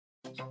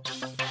Welcome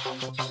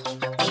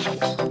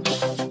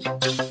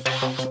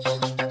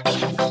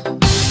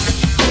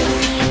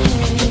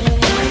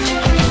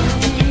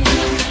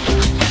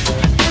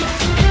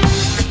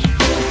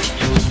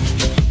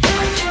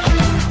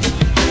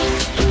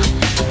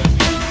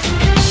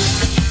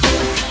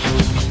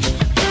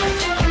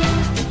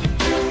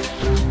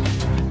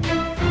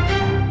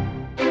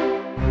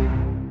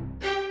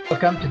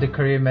to the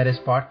Career Metis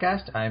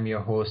podcast. I'm your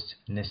host,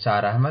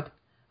 Nisar Ahmed.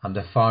 I'm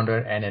the founder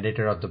and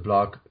editor of the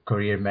blog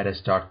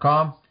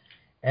careermetis.com.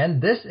 And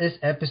this is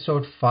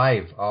episode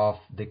 5 of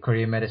the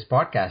Career Metis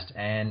podcast.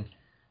 And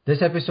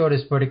this episode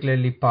is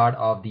particularly part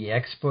of the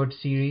expert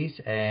series.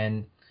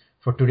 And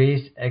for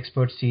today's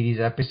expert series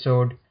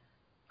episode,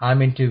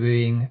 I'm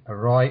interviewing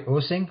Roy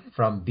Osing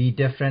from Be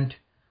Different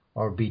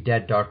or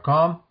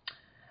BeDead.com.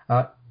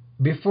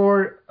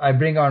 Before I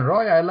bring on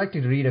Roy, I'd like to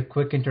read a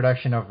quick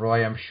introduction of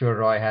Roy. I'm sure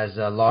Roy has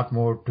a lot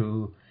more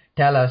to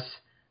tell us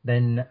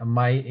than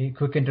my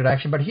quick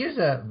introduction, but here's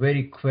a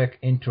very quick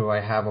intro I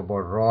have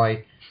about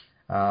Roy.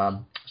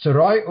 So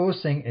Roy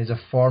Osing is a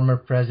former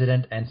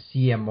president and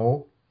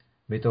CMO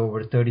with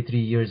over 33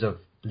 years of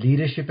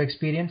leadership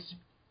experience,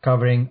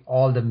 covering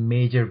all the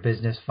major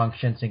business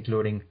functions,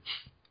 including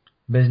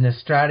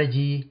business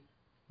strategy,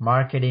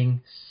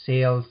 marketing,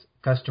 sales,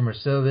 customer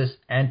service,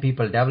 and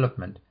people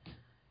development.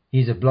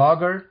 He's a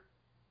blogger,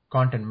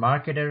 content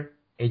marketer,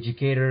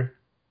 educator,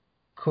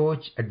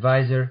 coach,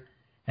 advisor,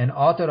 and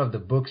author of the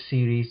book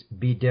series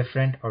Be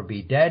Different or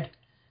Be Dead.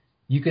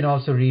 You can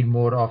also read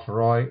more of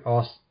Roy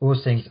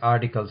Osing's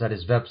articles at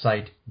his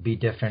website,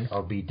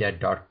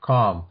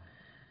 bedifferentorbedead.com.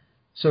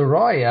 So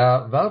Roy,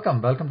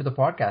 welcome to the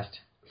podcast.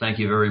 Thank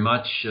you very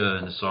much,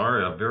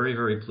 Nisar. I'm very,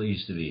 very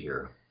pleased to be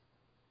here.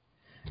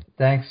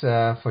 Thanks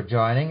for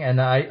joining, and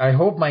I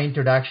hope my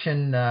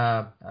introduction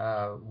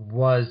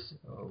was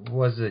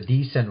a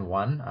decent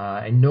one.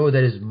 I know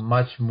there is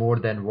much more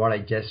than what I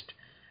just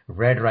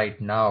read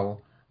right now,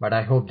 but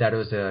I hope that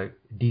was a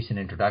decent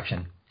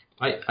introduction.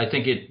 I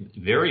think it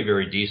very,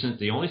 very decent.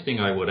 The only thing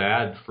I would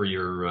add for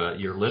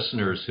your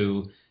listeners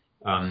who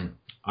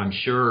I'm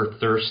sure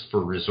thirst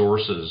for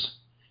resources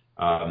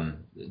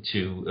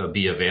to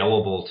be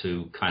available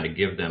to kind of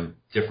give them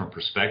different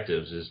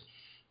perspectives is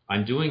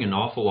I'm doing an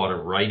awful lot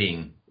of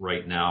writing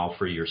right now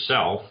for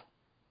yourself,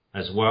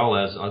 as well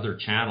as other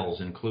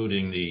channels,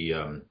 including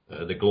the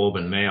Globe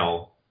and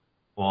Mail,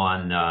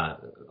 on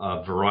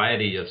a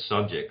variety of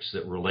subjects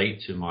that relate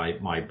to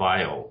my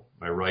bio.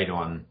 I write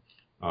on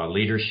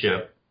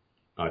leadership,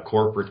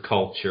 corporate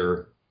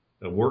culture,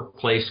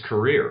 workplace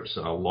careers.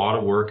 A lot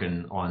of work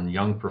on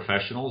young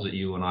professionals that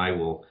you and I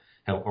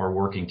are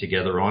working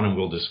together on, and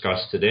we'll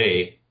discuss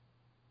today,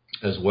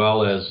 as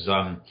well as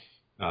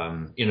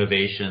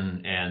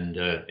innovation and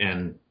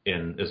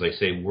as I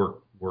say,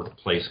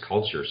 workplace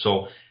culture.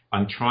 So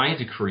I'm trying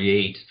to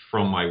create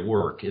from my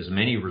work as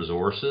many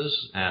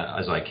resources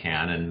as I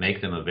can and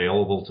make them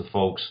available to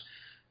folks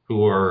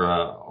who are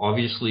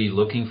obviously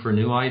looking for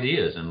new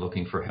ideas and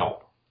looking for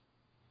help.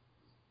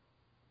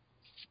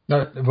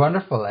 No,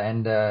 wonderful.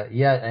 And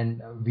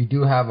and we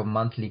do have a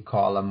monthly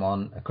column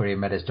on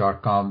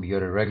careermetis.com.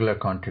 You're a regular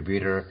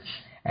contributor.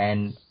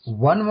 And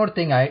one more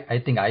thing I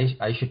think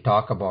I should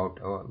talk about,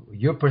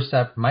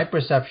 my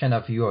perception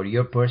of you or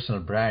your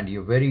personal brand.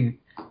 You're very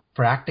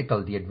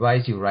practical, the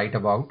advice you write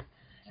about.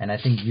 And I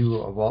think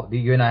you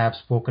and I have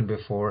spoken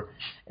before.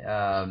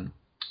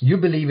 You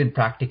believe in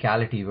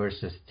practicality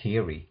versus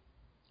theory.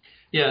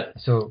 Yeah.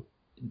 So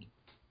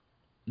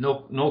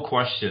no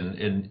question.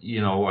 And,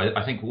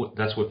 I think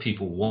that's what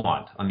people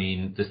want. I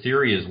mean, the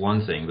theory is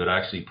one thing, but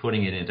actually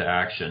putting it into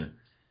action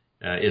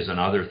is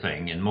another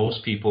thing. And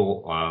most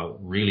people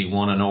really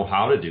want to know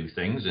how to do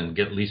things and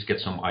at least get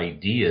some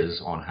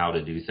ideas on how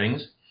to do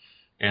things.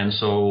 And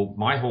so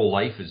my whole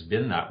life has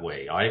been that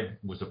way. I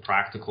was a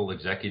practical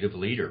executive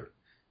leader.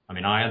 I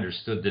mean, I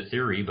understood the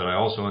theory, but I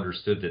also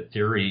understood that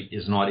theory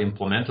is not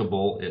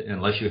implementable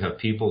unless you have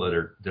people that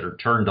are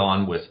turned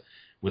on with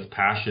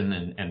passion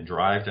and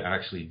drive to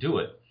actually do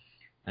it.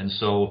 And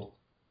so,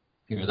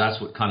 that's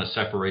what kind of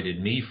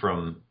separated me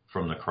from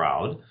the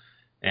crowd.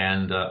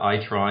 And I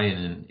try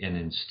and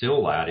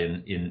instill that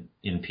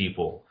in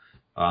people.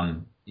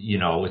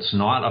 It's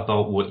not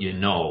about what you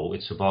know.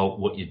 It's about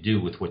what you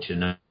do with what you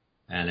know.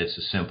 And it's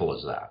as simple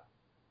as that.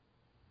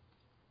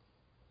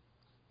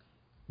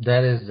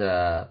 That is,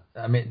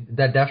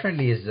 that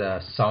definitely is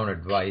sound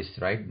advice,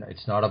 right?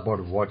 It's not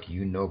about what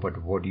you know,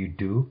 but what you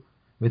do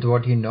with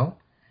what you know.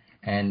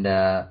 And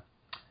I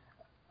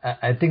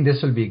think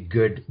this will be a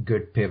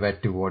good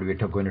pivot to what we're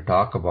going to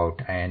talk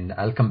about. And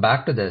I'll come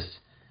back to this.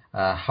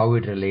 How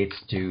it relates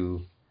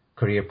to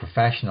career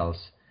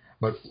professionals.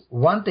 But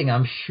one thing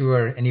I'm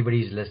sure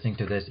anybody's listening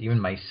to this, even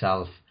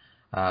myself,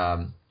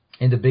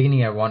 in the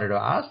beginning I wanted to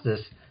ask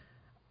this.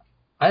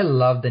 I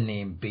love the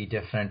name Be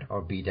Different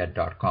or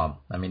BeDead.com.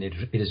 I mean, it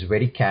is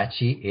very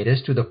catchy. It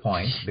is to the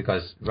point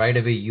because right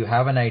away you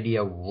have an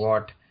idea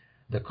what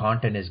the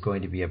content is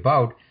going to be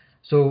about.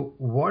 So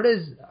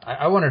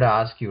I wanted to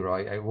ask you,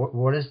 Roy,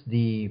 what is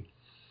the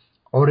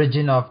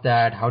origin of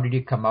that? How did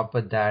you come up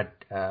with that?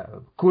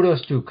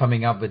 Kudos to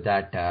coming up with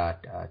that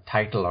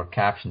title or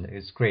caption.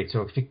 It's great.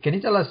 So can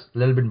you tell us a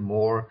little bit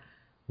more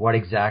what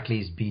exactly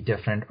is Be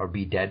Different or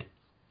Be Dead?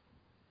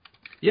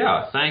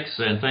 Yeah, thanks,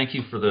 and thank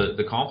you for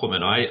the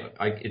compliment.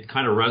 It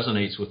kind of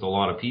resonates with a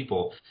lot of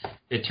people.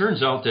 It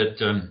turns out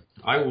that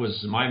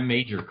my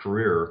major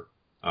career,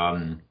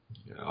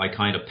 I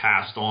kind of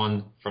passed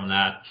on from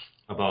that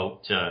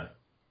about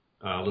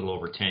a little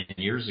over 10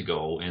 years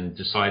ago, and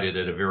decided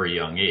at a very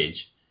young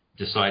age,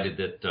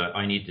 that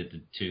I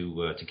needed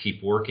to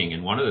keep working.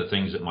 And one of the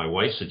things that my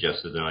wife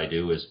suggested that I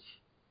do is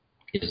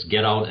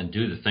get out and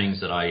do the things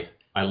that I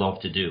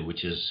love to do,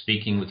 which is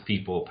speaking with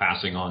people,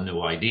 passing on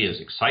new ideas,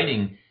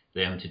 exciting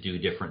them to do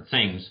different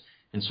things.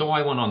 And so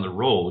I went on the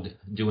road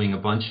doing a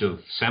bunch of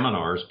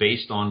seminars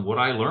based on what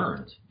I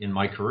learned in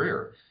my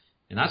career.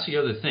 And that's the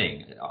other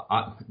thing.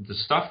 The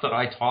stuff that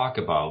I talk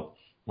about,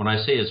 when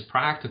I say it's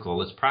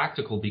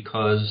practical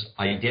because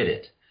I did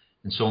it.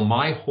 And so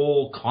my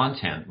whole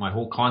content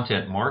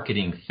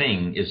marketing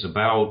thing is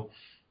about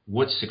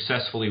what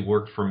successfully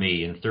worked for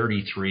me in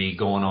 33,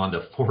 going on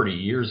to 40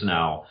 years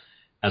now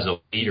as a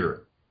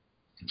leader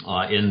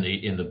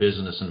in the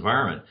business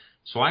environment.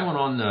 So I went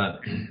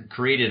on,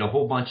 created a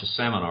whole bunch of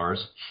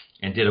seminars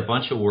and did a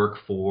bunch of work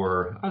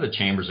for the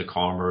chambers of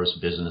commerce,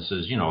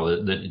 businesses,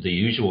 the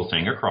usual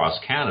thing across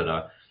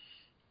Canada.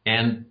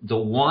 And the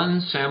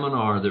one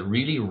seminar that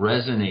really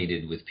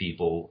resonated with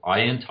people,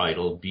 I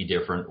entitled Be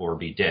Different or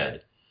Be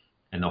Dead.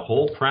 And the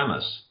whole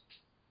premise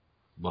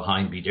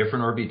behind Be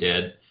Different or Be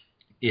Dead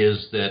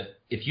is that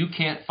if you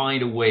can't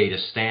find a way to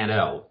stand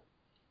out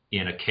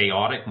in a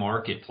chaotic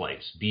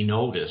marketplace, be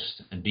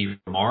noticed and be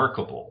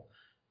remarkable,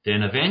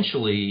 then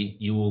eventually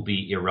you will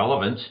be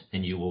irrelevant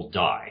and you will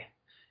die.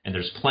 And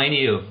there's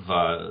plenty of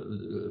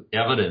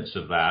evidence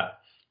of that,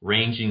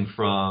 ranging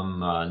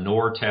from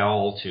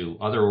Nortel to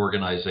other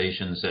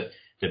organizations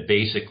that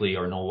basically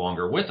are no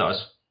longer with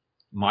us.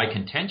 My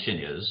contention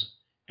is,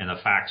 and the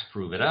facts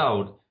prove it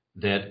out,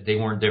 that they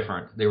weren't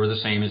different. They were the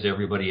same as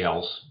everybody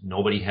else.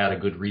 Nobody had a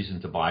good reason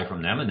to buy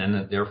from them, and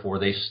then therefore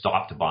they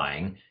stopped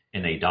buying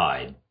and they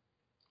died.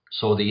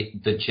 So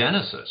the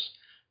genesis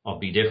of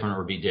Be Different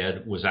or Be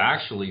Dead was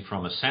actually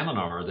from a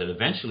seminar that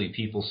eventually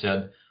people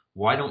said,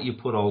 why don't you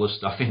put all this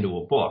stuff into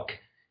a book?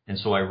 And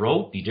so I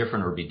wrote Be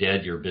Different or Be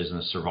Dead, Your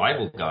Business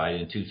Survival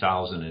Guide in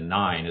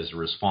 2009 as a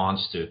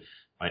response to,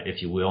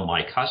 if you will,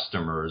 my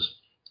customers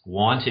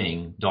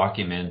wanting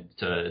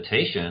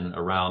documentation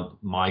around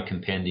my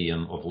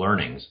compendium of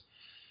learnings.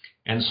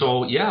 And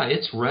so, yeah,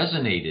 it's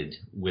resonated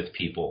with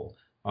people.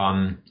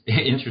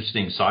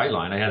 Interesting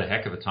sideline. I had a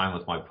heck of a time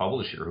with my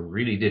publisher who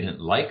really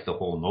didn't like the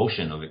whole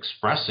notion of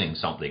expressing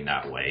something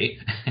that way.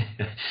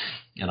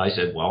 And I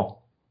said,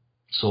 well,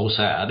 so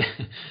sad.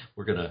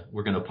 We're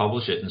gonna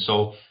publish it. And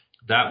so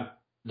that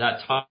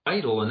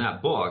title and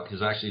that book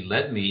has actually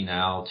led me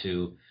now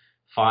to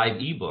 5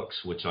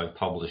 ebooks, which I've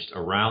published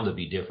around the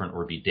Be Different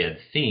or Be Dead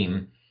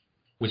theme,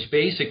 which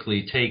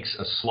basically takes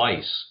a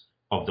slice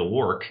of the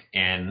work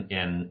and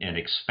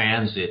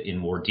expands it in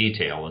more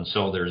detail. And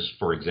so there's,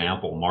 for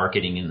example,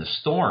 Marketing in the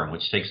Storm,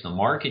 which takes the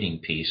marketing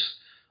piece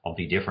of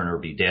Be Different or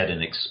Be Dead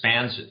and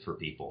expands it for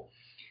people.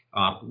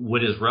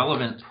 What is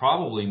relevant,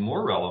 probably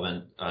more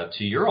relevant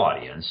to your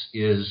audience,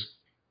 is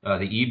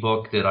the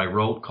ebook that I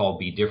wrote called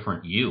Be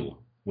Different You,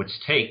 which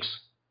takes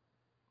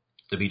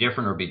the Be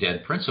Different or Be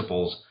Dead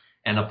principles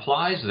and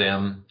applies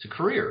them to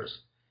careers.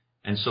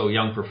 And so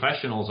young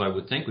professionals, I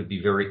would think, would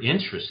be very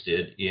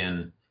interested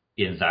in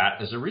that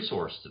as a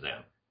resource to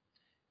them.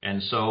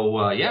 And so,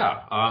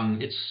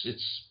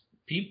 it's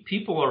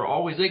people are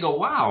always, they go,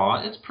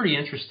 wow, it's a pretty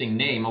interesting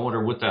name. I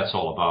wonder what that's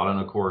all about.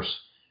 And of course,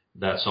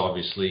 that's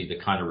obviously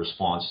the kind of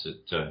response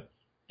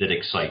that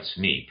excites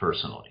me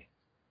personally.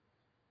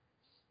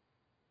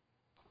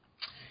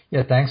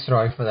 Yeah, thanks,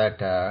 Roy, for that,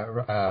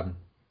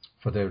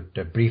 for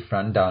the brief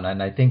rundown.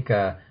 And I think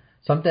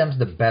sometimes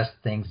the best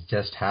things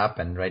just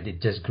happen, right?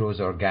 It just grows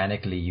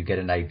organically. You get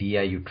an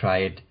idea, you try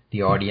it,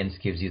 the audience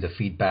gives you the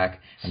feedback,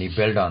 and you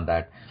build on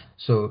that.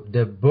 So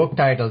the book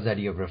titles that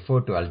you have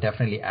referred to, I'll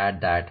definitely add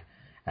that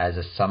as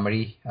a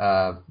summary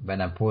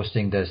when I'm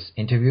posting this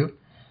interview.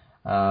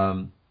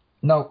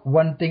 Now,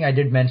 one thing I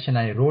did mention,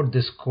 I wrote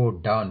this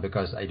quote down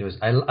because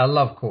I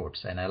love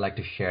quotes and I like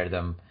to share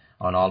them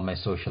on all my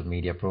social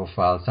media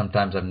profiles.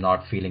 Sometimes I'm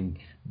not feeling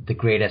the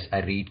greatest. I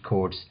read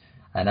quotes.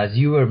 And as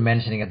you were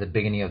mentioning at the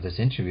beginning of this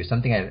interview,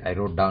 something I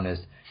wrote down is,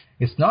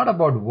 it's not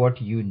about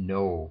what you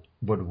know,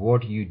 but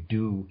what you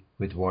do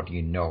with what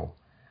you know.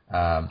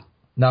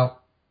 Now,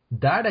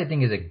 that I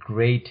think is a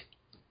great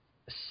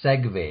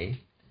segue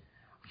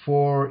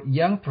for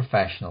young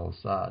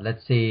professionals,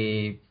 let's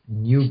say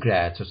new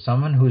grads or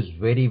someone who's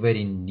very,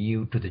 very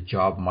new to the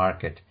job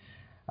market.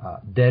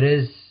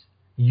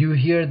 You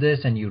hear this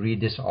and you read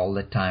this all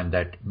the time,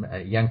 that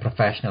young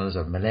professionals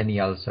or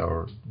millennials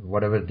or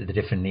whatever the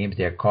different names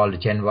they are called,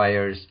 Gen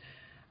Yers,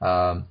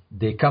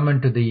 they come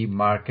into the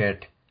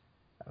market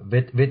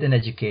with an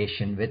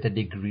education, with a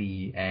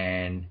degree,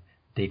 and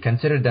they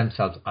consider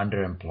themselves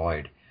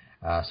underemployed.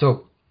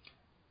 So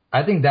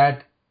I think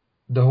that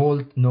the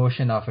whole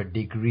notion of a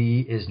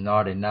degree is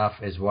not enough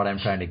is what I'm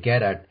trying to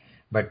get at.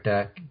 But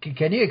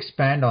can you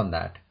expand on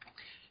that?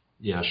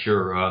 Yeah,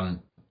 sure.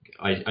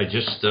 I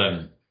just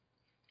am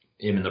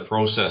in the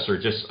process,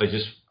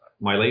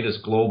 my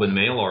latest Globe and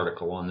Mail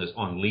article on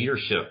on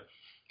leadership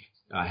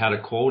had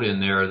a quote in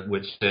there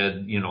which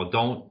said,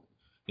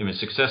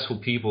 successful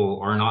people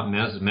are not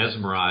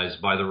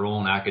mesmerized by their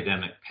own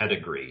academic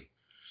pedigree,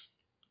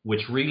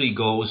 which really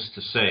goes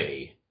to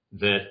say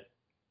that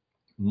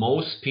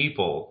most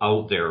people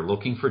out there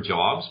looking for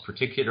jobs,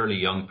 particularly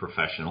young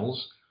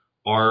professionals,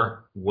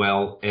 are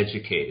well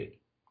educated.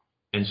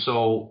 And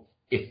so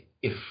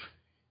if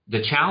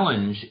the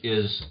challenge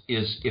is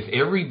if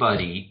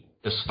everybody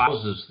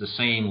espouses the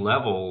same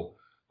level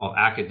of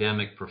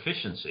academic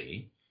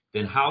proficiency,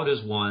 then how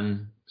does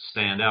one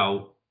stand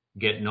out,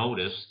 get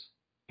noticed,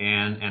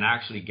 and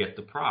actually get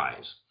the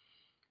prize?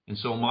 And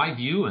so my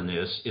view in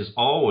this is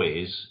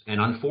always,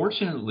 and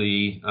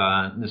unfortunately,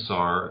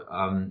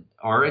 Nisar,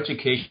 our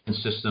education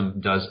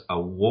system does a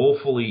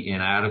woefully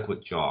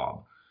inadequate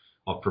job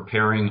of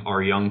preparing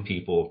our young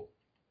people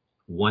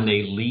when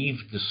they leave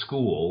the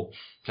school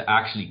to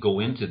actually go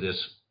into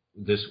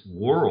this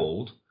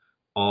world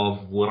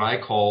of what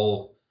I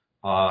call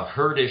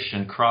herdish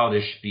and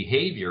crowdish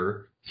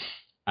behavior,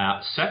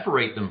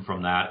 separate them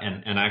from that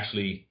and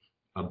actually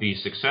be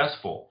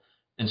successful.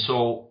 And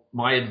so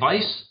my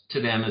advice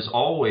to them is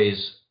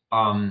always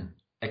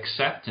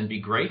accept and be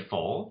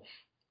grateful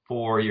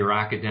for your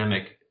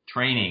academic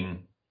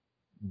training,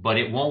 but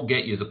it won't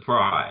get you the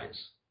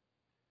prize.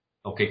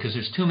 Okay, because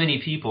there's too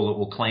many people that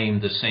will claim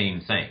the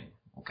same thing.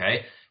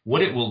 Okay,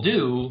 what it will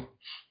do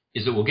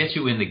is it will get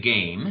you in the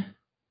game,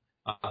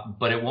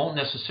 but it won't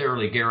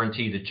necessarily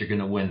guarantee that you're going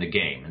to win the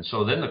game. And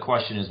so then the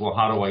question is, well,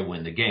 how do I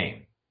win the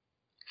game?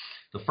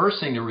 The first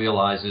thing to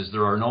realize is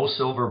there are no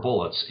silver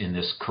bullets in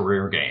this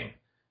career game.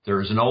 There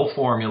is no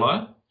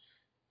formula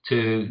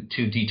to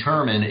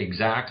determine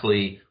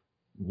exactly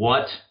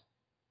what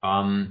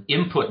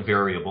input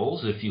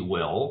variables, if you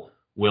will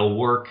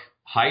work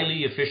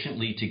highly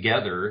efficiently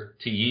together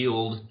to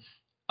yield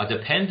a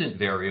dependent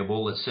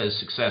variable that says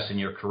success in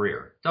your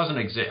career. It doesn't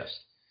exist,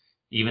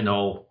 even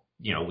though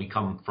we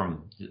come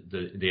from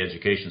the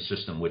education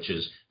system, which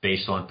is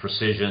based on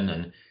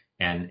precision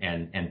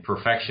and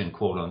perfection,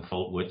 quote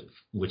unquote,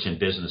 which in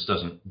business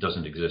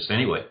doesn't exist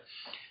anyway.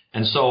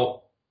 And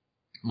so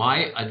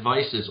my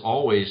advice is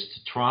always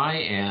to try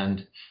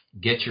and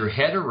get your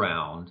head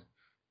around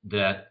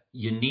that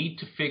you need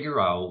to figure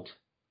out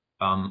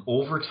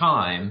over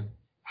time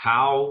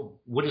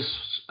what is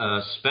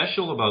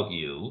special about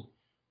you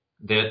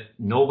that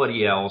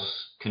nobody else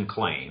can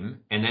claim,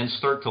 and then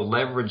start to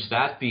leverage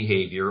that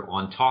behavior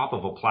on top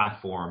of a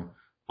platform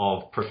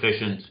of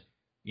proficient,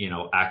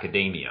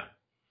 academia.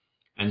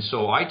 And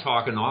so I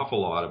talk an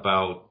awful lot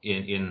about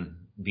in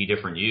Be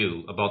Different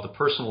You about the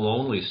personal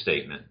only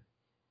statement,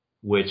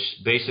 which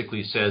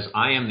basically says,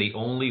 I am the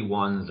only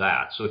one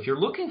that. So if you're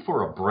looking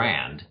for a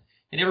brand,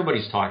 and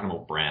everybody's talking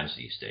about brands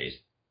these days,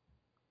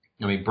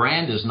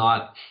 brand is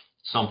not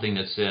something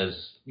that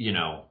says,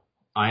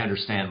 I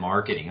understand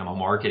marketing, I'm a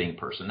marketing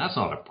person. That's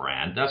not a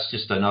brand. That's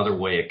just another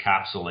way of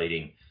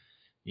encapsulating,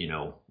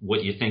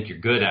 what you think you're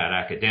good at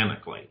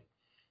academically.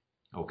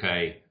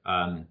 Okay.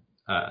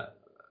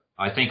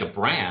 I think a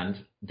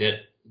brand that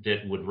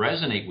would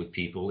resonate with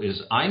people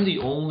is, I'm the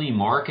only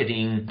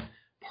marketing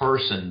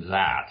person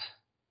that,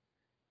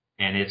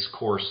 and it's, of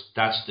course,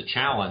 that's the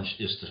challenge,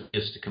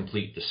 is to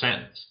complete the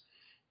sentence.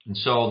 And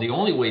so the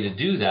only way to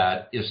do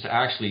that is to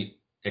actually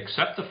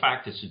accept the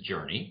fact it's a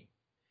journey,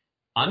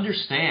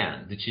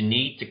 understand that you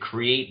need to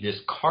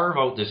carve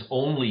out this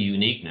only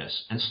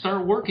uniqueness, and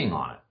start working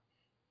on it.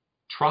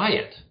 Try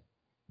it,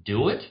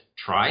 do it,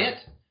 try it,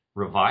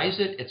 revise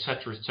it,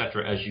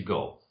 etc., as you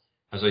go.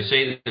 As I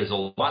say, there's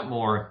a lot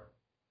more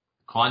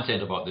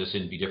content about this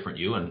in Be Different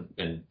You,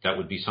 and that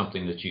would be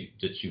something that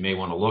you may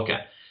want to look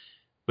at.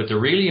 But the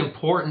really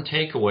important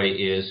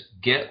takeaway is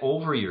get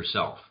over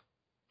yourself.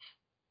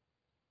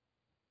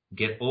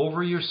 Get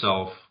over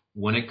yourself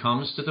when it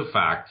comes to the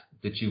fact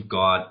that you've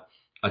got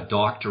a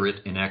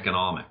doctorate in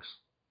economics.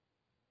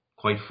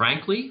 Quite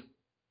frankly,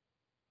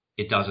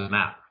 it doesn't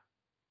matter.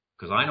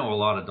 Because I know a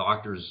lot of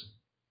doctors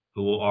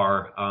who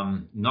are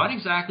not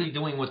exactly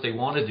doing what they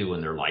want to do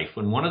in their life.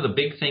 And one of the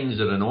big things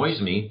that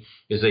annoys me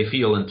is they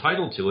feel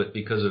entitled to it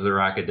because of their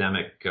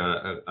academic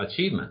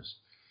achievements.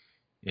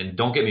 And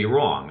don't get me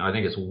wrong, I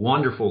think it's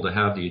wonderful to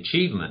have the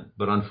achievement,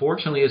 but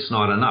unfortunately it's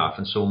not enough.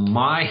 And so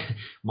my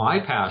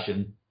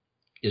passion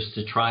is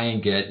to try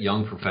and get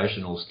young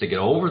professionals to get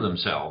over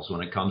themselves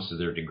when it comes to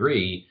their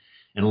degree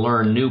and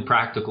learn new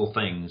practical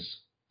things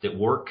that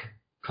work,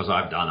 because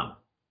I've done them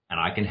and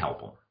I can help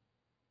them.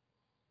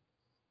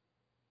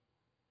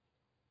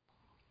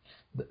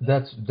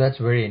 That's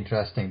very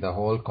interesting, the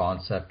whole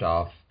concept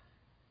of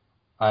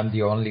I'm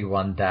the only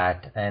one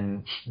that,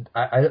 and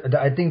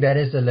I think that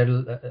is a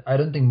little, I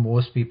don't think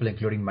most people,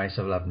 including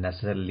myself, have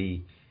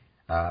necessarily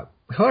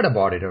heard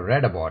about it or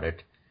read about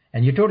it.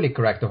 And you're totally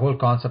correct. The whole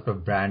concept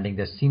of branding,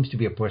 there seems to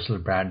be a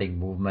personal branding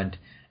movement,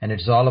 and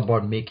it's all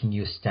about making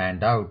you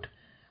stand out.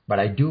 But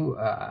I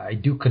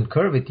do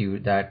concur with you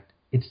that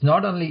it's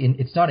not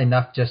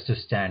enough just to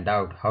stand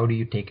out. How do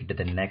you take it to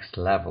the next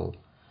level?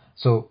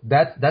 So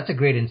that's a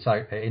great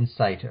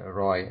insight,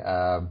 Roy.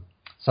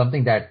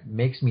 Something that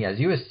makes me, as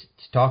you were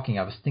talking,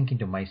 I was thinking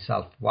to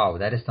myself, wow,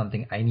 that is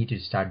something I need to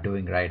start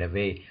doing right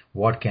away.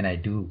 What can I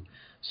do?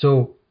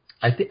 So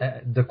I think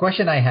the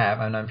question I have,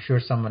 and I'm sure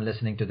someone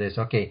listening to this,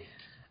 okay,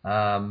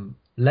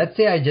 let's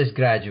say I just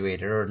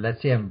graduated, or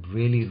let's say I'm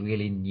really,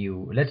 really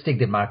new. Let's take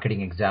the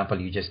marketing example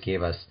you just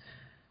gave us.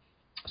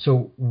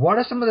 So what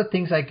are some of the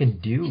things I can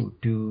do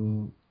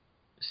to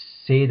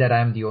say that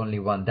I'm the only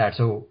one that?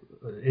 So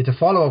it's a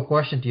follow-up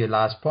question to your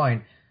last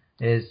point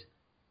is,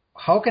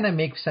 how can I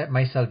make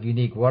myself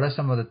unique? What are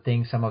some of the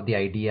things, some of the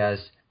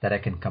ideas that I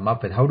can come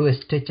up with? How do I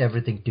stitch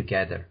everything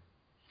together?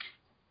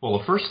 Well,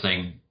 the first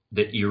thing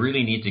that you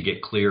really need to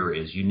get clear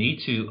is you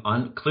need to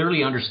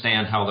clearly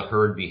understand how the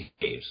herd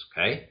behaves,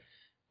 okay?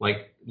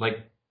 Like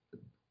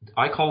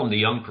I call them the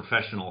young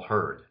professional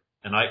herd,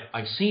 and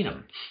I've seen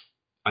them.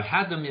 I've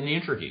had them in the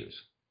interviews,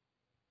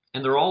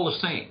 and they're all the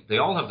same. They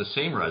all have the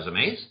same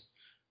resumes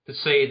that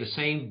say the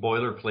same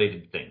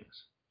boilerplated things,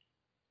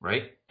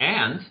 right?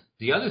 And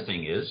the other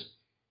thing is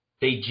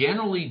they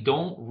generally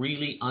don't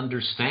really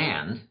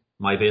understand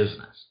my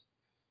business.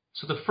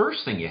 So the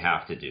first thing you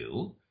have to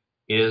do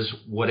is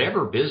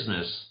whatever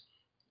business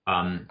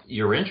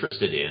you're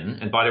interested in,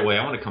 and by the way,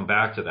 I want to come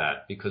back to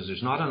that because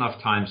there's not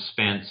enough time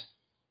spent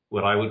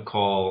what I would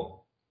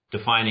call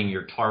defining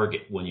your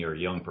target when you're a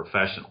young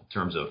professional in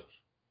terms of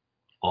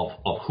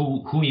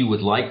who you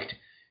would like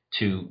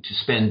to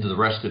spend the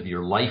rest of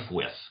your life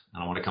with.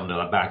 And I want to come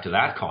back to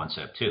that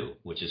concept too,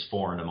 which is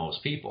foreign to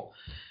most people.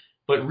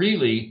 But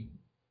really,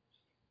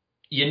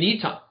 you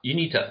need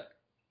to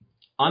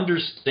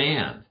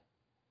understand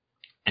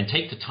and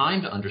take the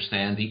time to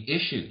understand the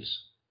issues,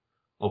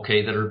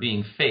 okay, that are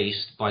being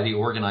faced by the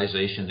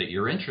organization that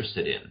you're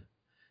interested in.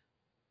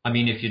 I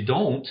mean, if you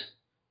don't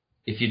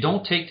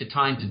take the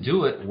time to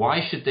do it,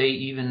 why should they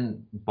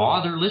even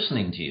bother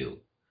listening to you?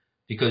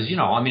 Because,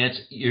 I mean,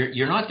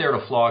 you're not there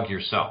to flog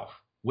yourself.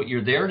 What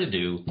you're there to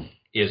do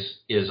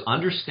is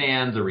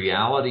understand the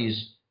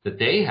realities that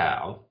they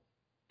have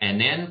and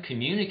then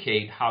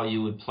communicate how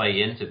you would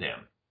play into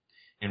them.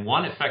 And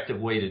one effective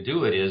way to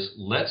do it is,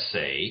 let's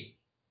say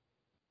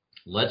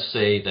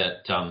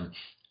that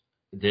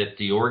that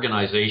the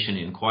organization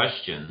in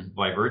question,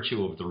 by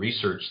virtue of the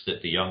research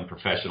that the young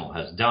professional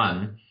has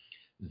done,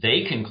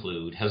 they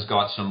conclude has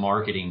got some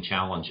marketing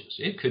challenges.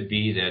 It could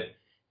be that,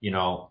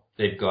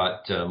 they've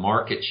got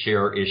market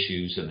share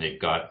issues and they've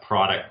got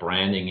product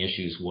branding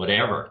issues,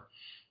 whatever.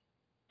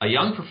 A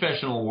young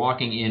professional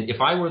walking in,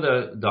 if I were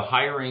the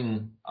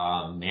hiring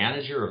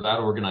manager of that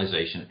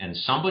organization and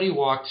somebody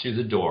walked through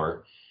the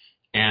door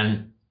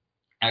and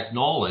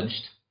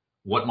acknowledged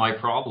what my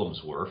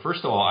problems were,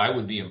 first of all, I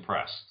would be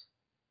impressed.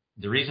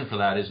 The reason for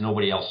that is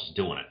nobody else is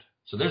doing it.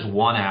 So there's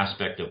one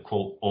aspect of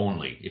quote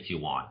only, if you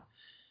want.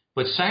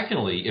 But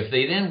secondly, if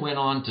they then went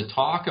on to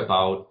talk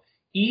about,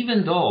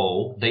 even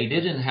though they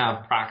didn't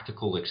have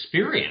practical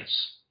experience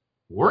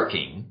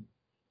working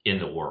in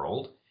the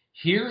world,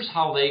 here's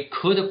how they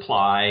could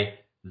apply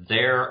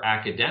their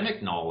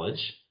academic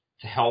knowledge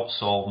to help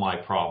solve my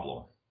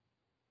problem.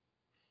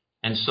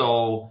 And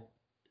so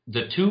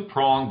the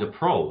two-pronged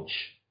approach,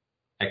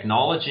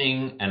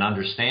 acknowledging and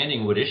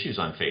understanding what issues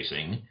I'm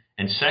facing,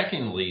 and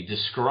secondly,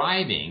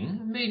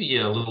 describing, maybe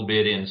a little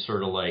bit in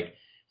sort of like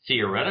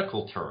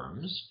theoretical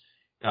terms,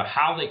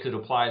 how they could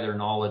apply their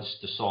knowledge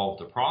to solve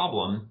the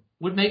problem,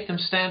 would make them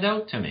stand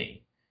out to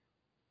me.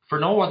 For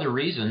no other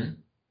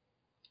reason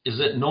is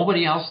that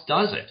nobody else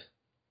does it.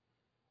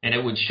 And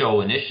it would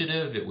show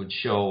initiative, it would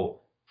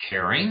show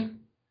caring.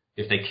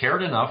 If they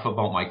cared enough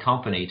about my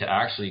company to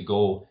actually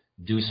go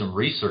do some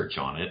research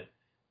on it,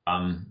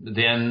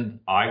 then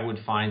I would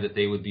find that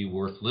they would be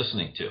worth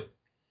listening to.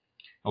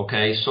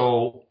 Okay,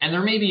 so, and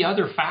there may be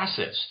other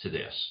facets to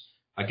this.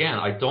 Again,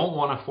 I don't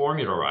want to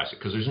formularize it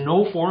because there's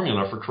no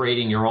formula for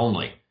creating your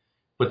only.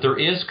 But there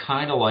is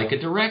kind of like a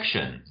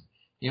direction.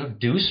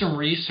 Do some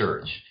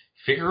research.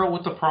 Figure out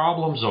what the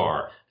problems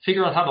are.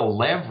 Figure out how to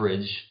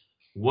leverage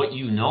what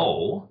you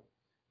know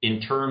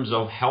in terms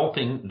of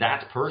helping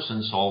that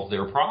person solve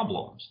their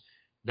problems.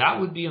 That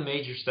would be a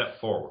major step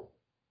forward.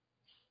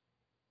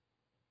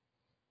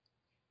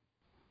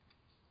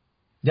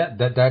 Yeah,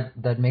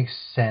 that makes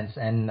sense.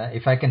 And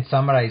if I can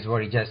summarize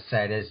what he just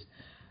said is,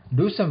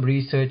 do some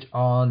research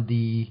on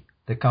the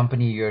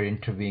company you're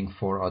interviewing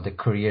for or the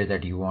career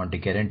that you want to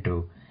get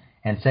into.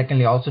 And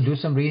secondly, also do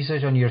some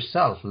research on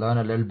yourself. Learn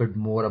a little bit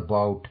more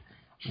about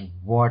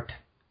what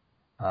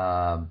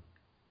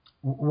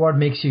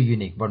makes you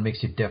unique, what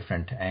makes you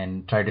different,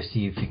 and try to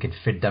see if you can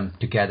fit them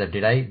together.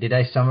 Did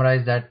I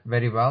summarize that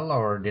very well,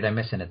 or did I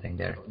miss anything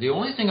there? The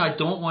only thing I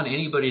don't want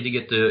anybody to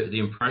get the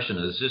impression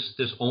is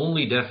this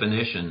only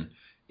definition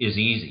is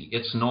easy.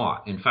 It's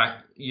not. In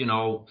fact,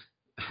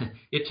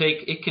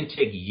 it can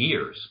take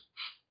years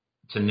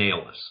to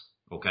nail this,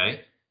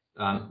 okay?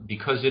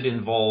 Because it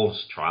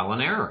involves trial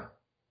and error.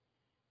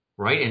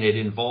 right? And it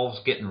involves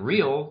getting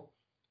real,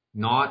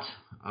 not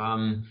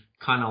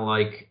kind of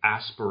like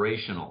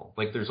aspirational.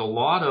 Like there's a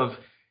lot of,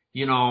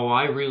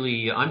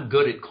 I'm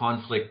good at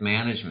conflict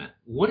management.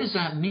 What does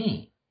that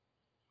mean?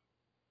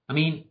 I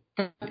mean,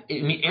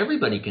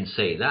 everybody can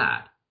say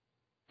that.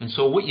 And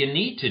so what you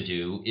need to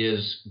do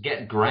is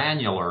get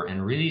granular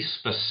and really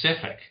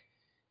specific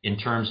in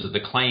terms of the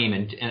claim.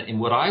 And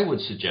what I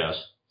would suggest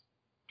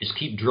is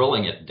keep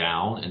drilling it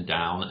down and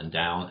down and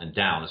down and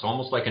down. It's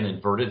almost like an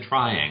inverted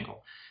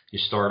triangle. You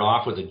start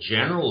off with a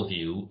general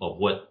view of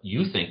what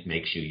you think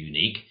makes you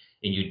unique,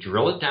 and you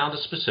drill it down to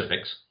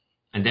specifics.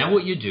 And then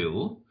what you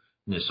do,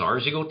 Nisar,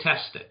 is you go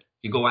test it.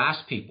 You go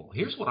ask people,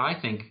 here's what I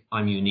think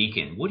I'm unique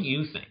in. What do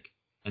you think?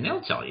 And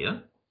they'll tell you,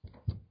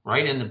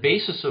 right? And the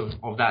basis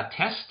of that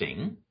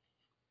testing,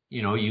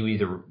 you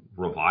either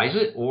revise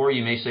it or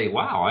you may say,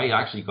 wow, I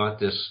actually got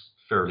this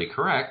fairly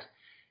correct.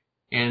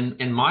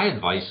 And my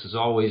advice is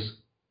always,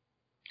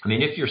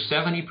 if you're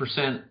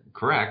 70%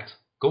 correct,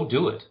 go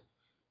do it.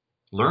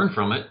 Learn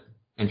from it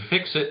and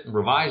fix it and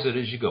revise it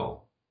as you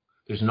go.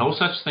 There's no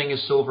such thing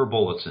as silver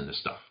bullets in this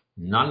stuff.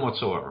 None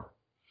whatsoever.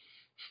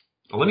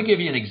 Well, let me give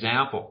you an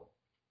example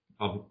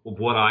of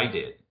what I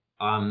did.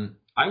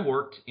 I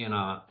worked in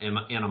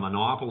a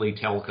monopoly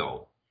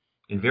telco.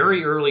 And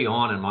very early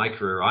on in my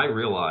career, I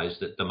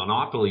realized that the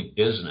monopoly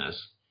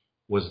business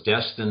was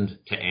destined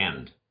to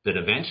end, that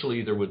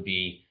eventually there would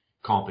be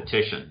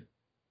competition.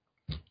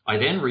 I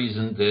then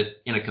reasoned that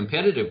in a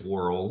competitive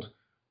world,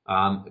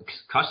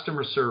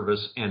 customer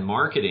service and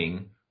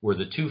marketing were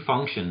the two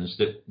functions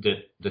that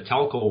the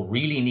telco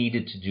really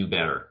needed to do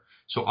better.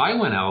 So I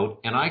went out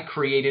and I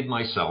created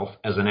myself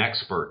as an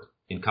expert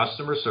in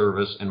customer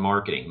service and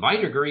marketing. My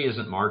degree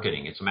isn't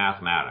marketing, it's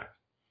mathematics.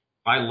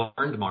 I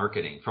learned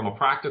marketing. From a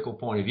practical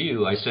point of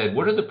view, I said,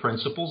 what are the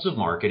principles of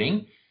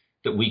marketing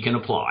that we can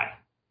apply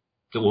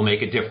that will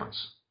make a difference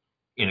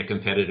in a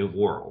competitive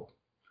world?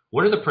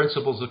 What are the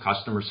principles of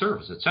customer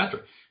service,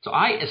 etc.? So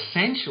I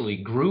essentially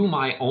grew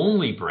my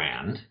only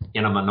brand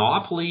in a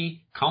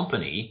monopoly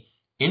company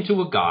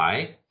into a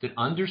guy that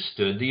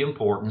understood the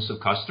importance of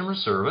customer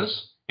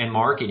service and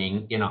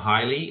marketing in a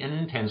highly and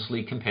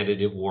intensely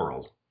competitive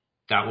world.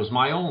 That was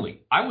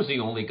I was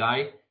the only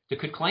guy that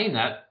could claim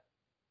that,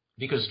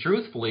 because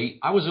truthfully,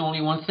 I was the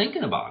only one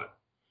thinking about it.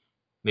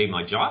 Made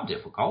my job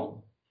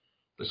difficult.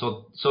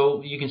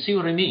 So you can see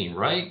what I mean,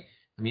 right?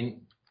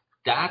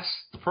 That's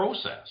the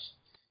process.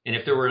 And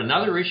if there were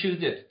another issue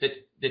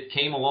that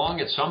came along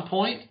at some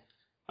point,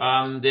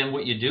 then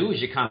what you do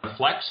is you kind of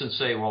flex and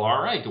say, well,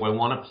 all right, do I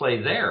want to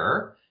play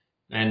there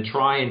and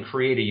try and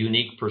create a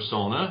unique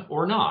persona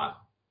or not?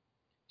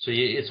 So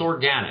it's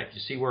organic. You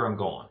see where I'm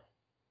going?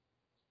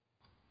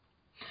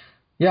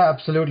 Yeah,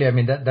 absolutely.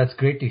 That's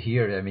great to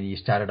hear. You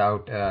started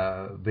out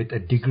with a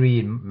degree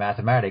in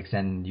mathematics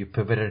and you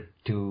pivoted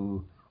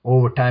to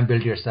over time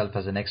build yourself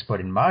as an expert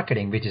in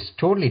marketing, which is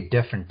totally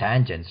different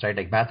tangents, right?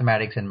 Like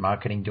mathematics and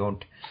marketing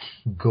don't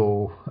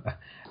go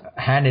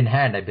hand in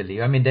hand, I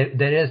believe.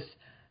 There is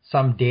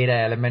some data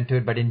element to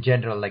it, but in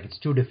general, like it's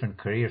two different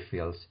career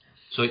fields.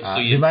 So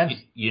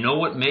you know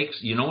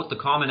what the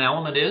common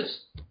element is?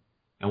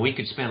 And we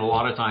could spend a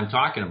lot of time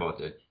talking about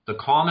this. The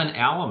common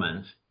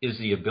element is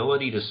the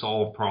ability to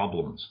solve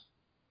problems.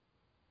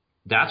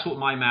 That's what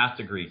my math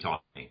degree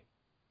taught me.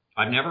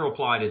 I've never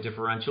applied a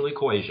differential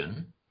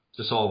equation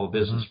to solve a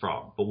business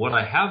problem. But what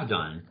I have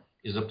done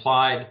is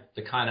applied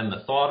the kind of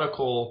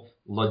methodical,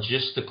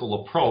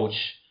 logistical approach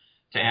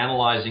to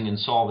analyzing and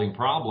solving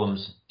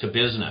problems to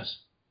business.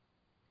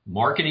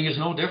 Marketing is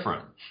no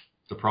different.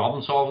 The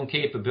problem-solving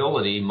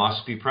capability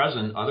must be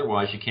present,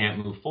 otherwise you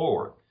can't move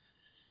forward.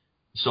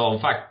 So,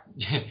 in fact,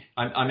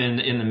 I'm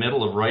in the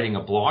middle of writing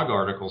a blog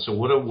article. So,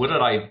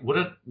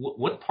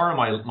 what part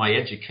of my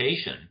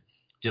education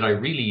did I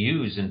really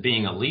use in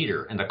being a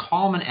leader? And the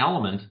common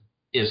element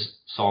is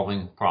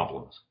solving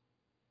problems.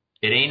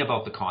 It ain't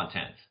about the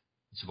content;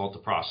 it's about the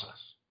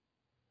process.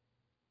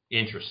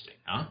 Interesting,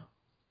 huh?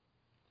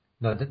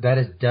 No, that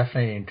is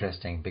definitely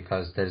interesting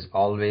because there's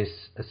always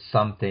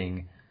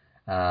something.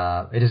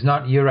 It is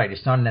not. You're right.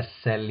 It's not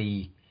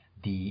necessarily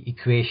the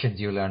equations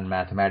you learn in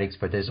mathematics,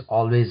 but there's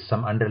always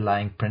some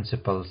underlying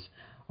principles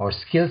or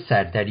skill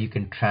set that you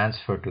can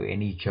transfer to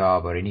any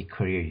job or any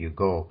career you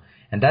go.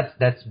 And that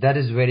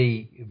is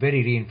very,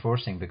 very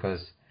reinforcing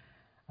because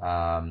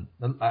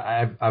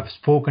I've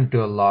spoken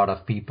to a lot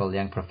of people,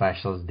 young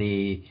professionals.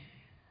 They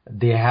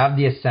have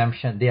the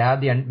assumption, they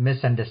have the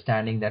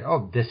misunderstanding that,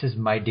 oh, this is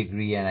my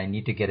degree and I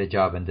need to get a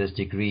job in this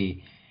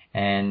degree,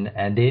 and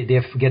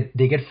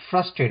they get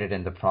frustrated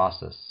in the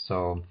process.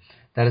 So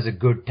that is a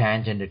good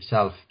tangent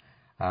itself.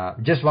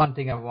 Just one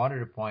thing I wanted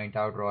to point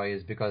out, Roy,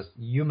 is because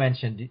you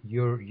mentioned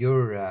your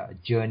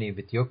journey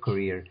with your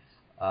career.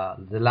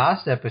 The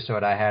last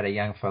episode, I had a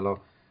young fellow.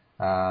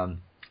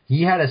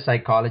 He had a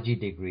psychology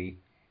degree,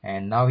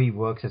 and now he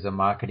works as a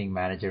marketing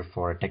manager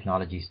for a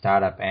technology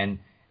startup. And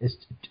it's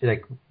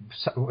like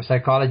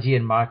psychology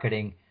and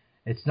marketing.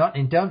 It's not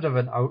in terms of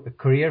a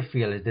career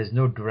field. There's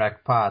no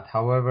direct path.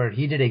 However,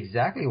 he did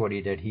exactly what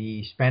he did.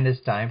 He spent his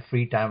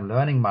free time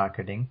learning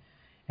marketing.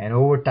 and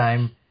over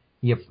time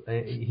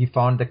he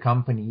found the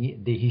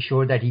company. He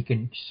showed that he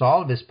can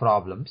solve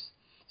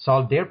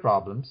their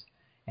problems,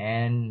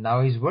 and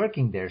now he's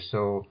working there.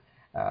 So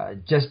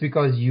just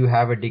because you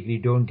have a degree,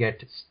 don't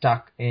get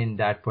stuck in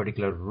that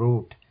particular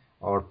route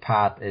or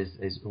path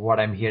is what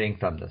I'm hearing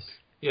from this.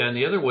 Yeah, and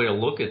the other way to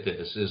look at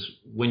this is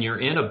when you're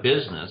in a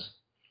business,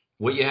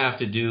 what you have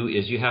to do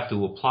is you have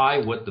to apply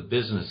what the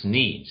business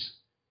needs,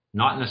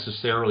 not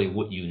necessarily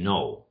what you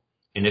know.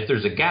 And if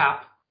there's a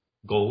gap,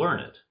 go learn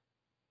it.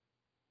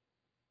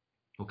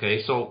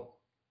 Okay, so,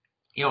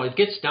 it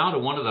gets down to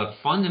one of the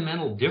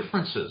fundamental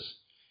differences,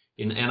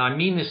 and I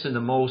mean this in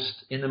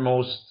the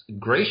most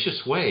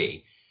gracious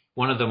way.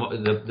 One of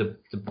the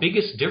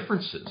biggest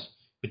differences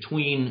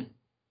between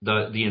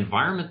the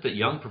environment that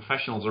young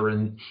professionals are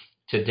in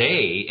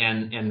today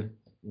and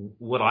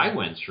what I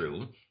went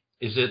through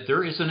is that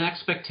there is an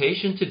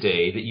expectation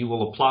today that you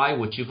will apply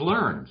what you've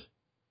learned,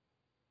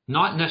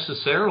 not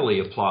necessarily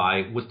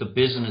apply what the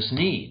business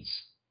needs.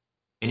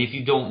 And if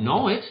you don't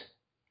know it,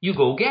 you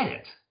go get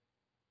it.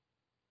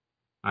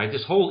 All right,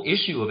 this whole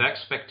issue of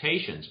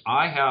expectations.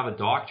 I have a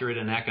doctorate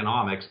in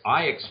economics.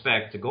 I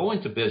expect to go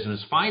into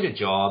business, find a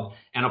job,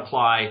 and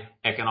apply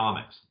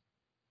economics.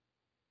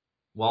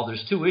 Well,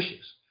 there's two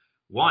issues.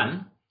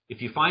 One,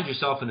 if you find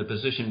yourself in a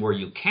position where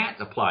you can't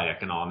apply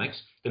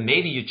economics, then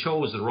maybe you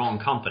chose the wrong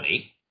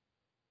company,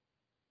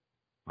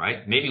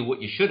 right? Maybe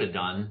what you should have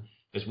done,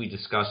 as we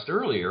discussed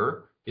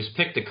earlier, is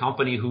picked a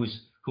company whose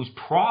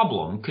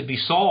problem could be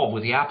solved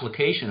with the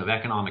application of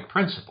economic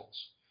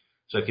principles.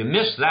 So if you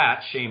miss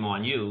that, shame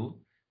on you.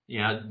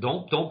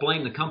 Don't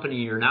blame the company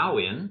you're now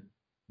in.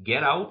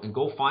 Get out and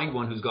go find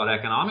one who's got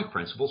economic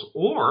principles.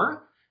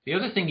 Or the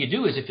other thing you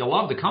do is if you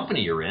love the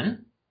company you're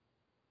in,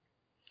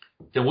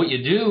 then what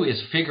you do is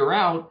figure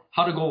out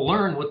how to go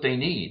learn what they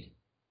need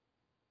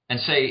and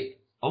say,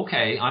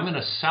 okay, I'm going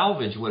to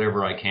salvage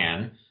whatever I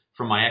can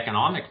from my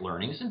economic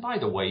learnings. And by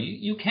the way,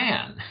 you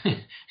can.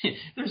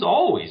 There's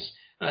always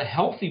a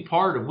healthy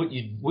part of what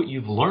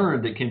you've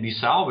learned that can be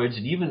salvaged.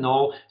 And even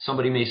though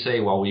somebody may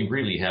say, well, we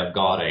really have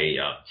got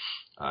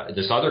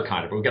this other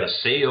kind of, we've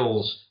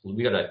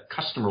got a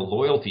customer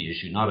loyalty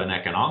issue, not an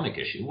economic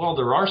issue. Well,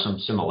 there are some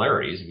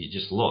similarities if you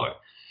just look.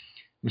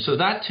 And so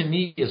that to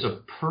me is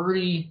a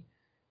pretty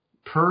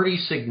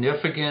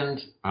significant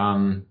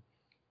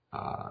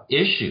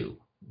issue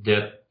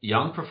that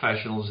young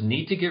professionals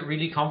need to get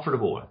really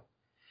comfortable with.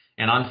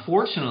 And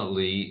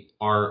unfortunately,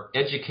 our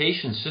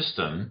education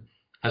system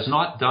has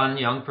not done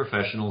young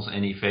professionals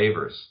any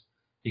favors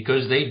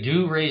because they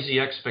do raise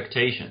the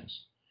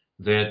expectations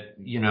that,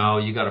 you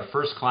got a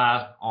first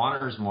class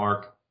honors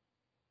mark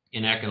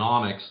in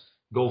economics,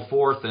 go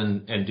forth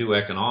and do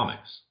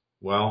economics.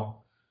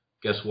 Well,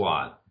 guess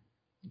what?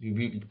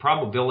 The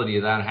probability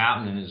of that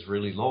happening is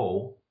really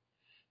low.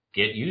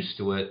 Get used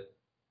to it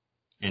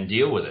and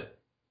deal with it.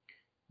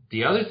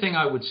 The other thing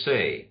I would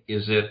say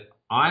is that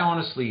I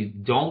honestly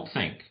don't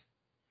think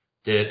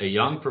that a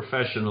young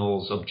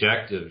professional's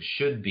objective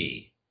should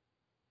be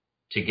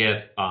to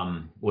get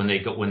when they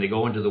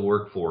go into the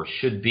workforce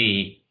should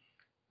be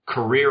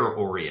career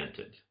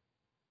oriented.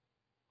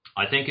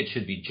 I think it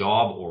should be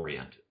job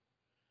oriented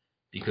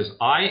because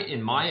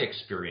in my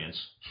experience,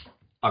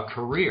 a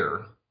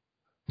career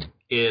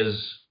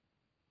is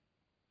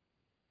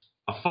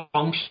a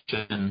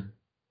function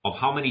of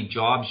how many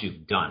jobs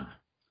you've done,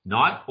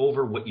 not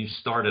over what you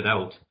started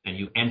out and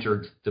you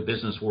entered the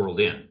business world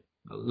in.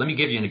 Let me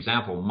give you an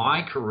example.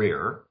 My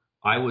career,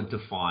 I would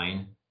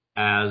define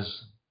as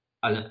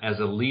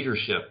a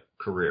leadership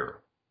career.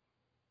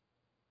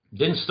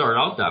 Didn't start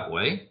out that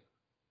way.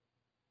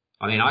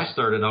 I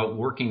started out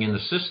working in the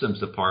systems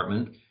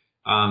department,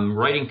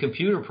 writing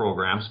computer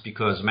programs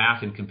because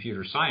math and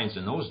computer science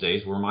in those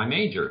days were my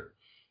major.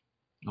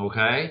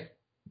 Okay,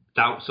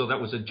 so that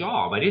was a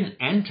job. I didn't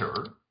enter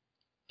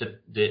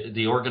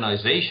the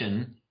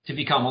organization to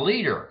become a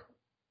leader.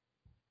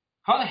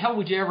 How the hell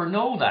would you ever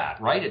know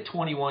that, right? At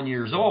 21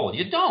 years old,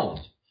 you don't.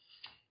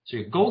 So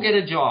you go get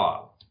a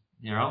job.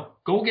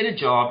 Go get a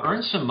job,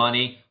 earn some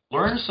money,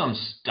 learn some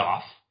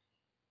stuff,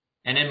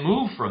 and then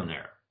move from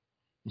there.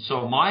 And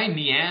so my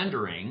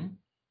meandering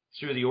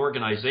through the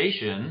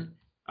organization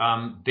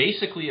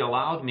basically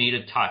allowed me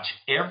to touch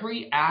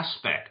every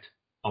aspect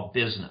of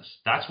business.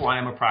 That's why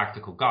I'm a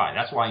practical guy.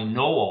 That's why I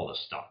know all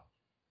this stuff.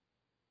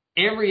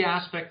 Every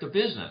aspect of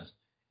business.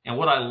 And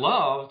what I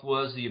loved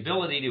was the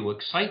ability to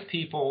excite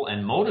people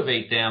and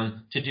motivate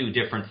them to do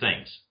different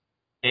things,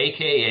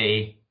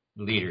 AKA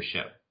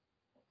leadership.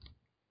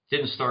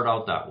 Didn't start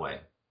out that way.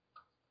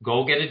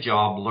 Go get a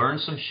job, learn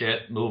some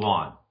shit, move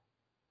on.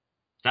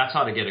 That's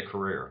how to get a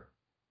career.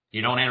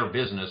 You don't enter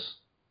business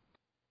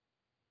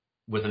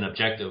with an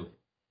objective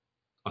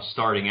of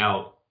starting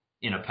out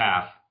in a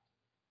path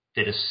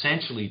that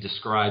essentially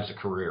describes a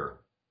career.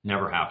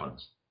 Never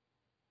happens.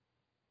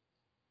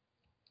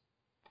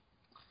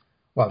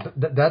 Well,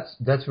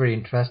 that's very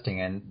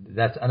interesting, and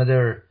that's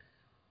another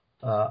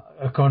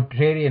a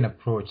contrarian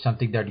approach,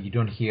 something that you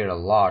don't hear a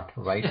lot,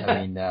 right?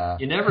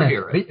 You never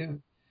hear it.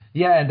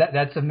 Yeah, and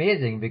that's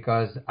amazing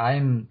because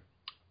I'm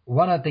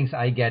one of the things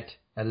I get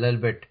a little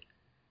bit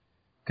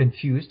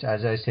confused,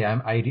 as I say,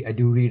 I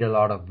do read a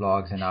lot of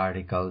blogs and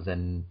articles,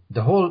 and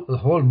the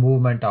whole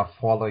movement of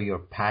follow your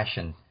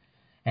passion,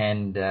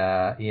 and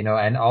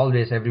and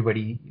always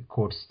everybody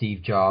quotes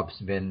Steve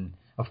Jobs when,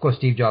 of course,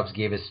 Steve Jobs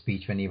gave a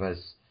speech when he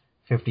was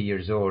 50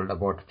 years old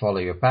about follow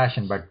your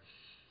passion, but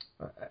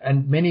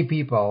and many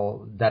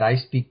people that I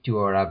speak to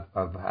or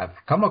have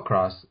come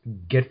across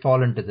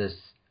fall into this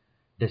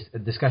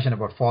discussion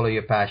about follow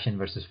your passion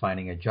versus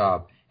finding a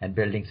job and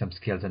building some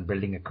skills and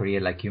building a career,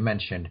 like you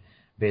mentioned,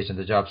 based on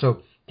the job.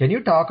 So can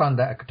you talk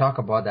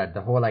about that,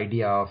 the whole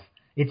idea of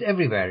it's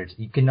everywhere.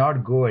 You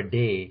cannot go a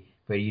day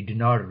where you do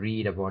not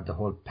read about the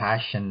whole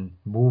passion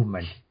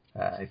movement,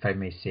 if I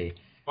may say.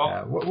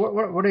 Well,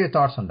 What are your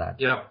thoughts on that?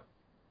 yeah,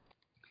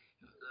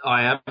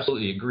 I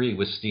absolutely agree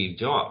with Steve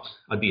Jobs.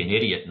 I'd be an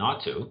idiot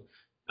not to.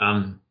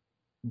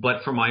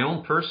 But from my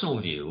own personal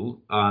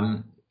view,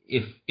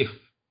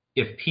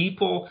 if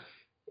people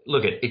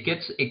look at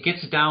it,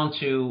 gets down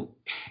to,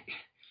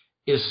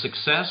 is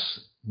success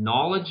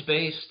knowledge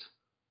based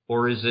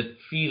or is it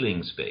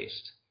feelings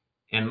based?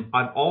 And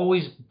I've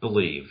always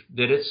believed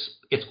that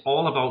it's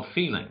all about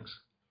feelings,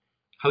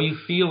 how you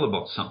feel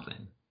about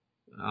something,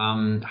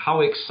 how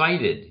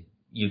excited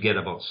you get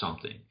about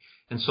something.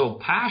 And so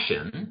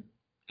passion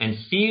and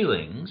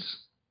feelings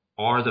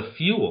are the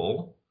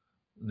fuel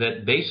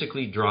that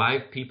basically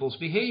drive people's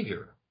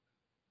behavior.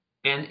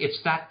 And it's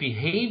that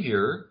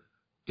behavior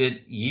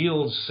that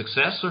yields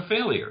success or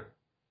failure.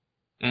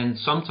 And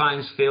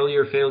sometimes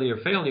failure,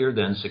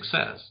 then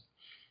success.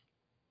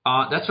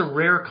 That's a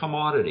rare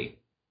commodity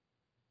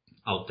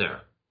out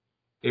there.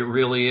 It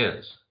really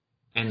is.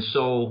 And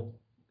so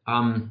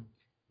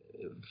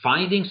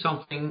finding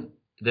something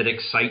that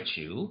excites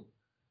you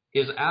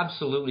is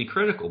absolutely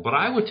critical. But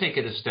I would take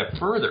it a step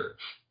further,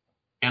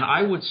 and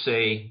I would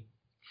say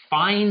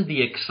find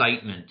the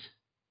excitement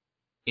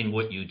in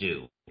what you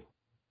do.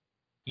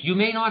 You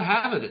may not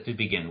have it to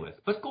begin with,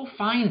 but go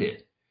find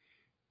it.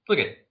 Look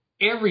at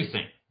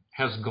everything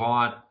has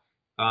got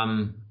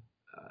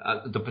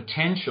the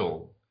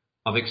potential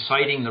of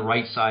exciting the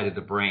right side of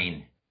the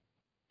brain.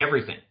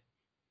 Everything.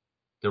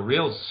 The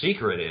real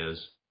secret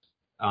is,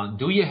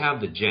 do you have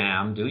the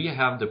jam? Do you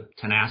have the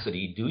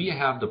tenacity? Do you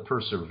have the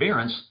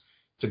perseverance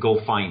to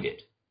go find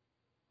it?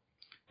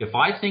 If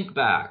I think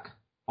back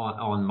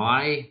on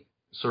my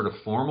sort of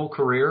formal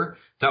career,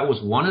 that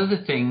was one of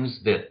the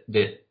things that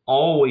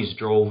always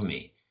drove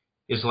me.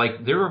 Is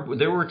like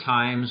there were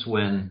times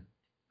when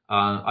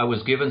I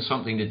was given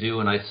something to do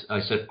and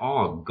I said,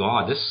 oh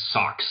God, this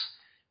sucks,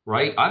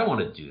 right? I don't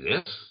want to do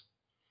this.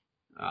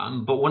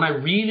 But when I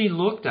really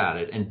looked at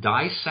it and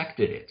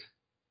dissected it,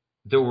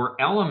 there were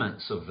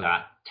elements of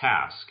that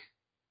task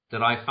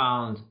that I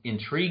found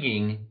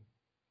intriguing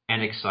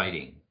and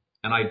exciting.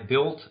 And I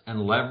built and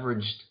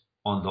leveraged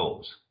on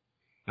those.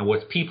 And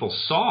what people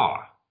saw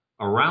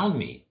around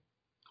me,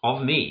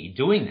 of me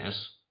doing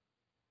this,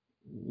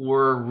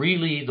 were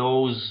really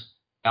those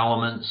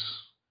elements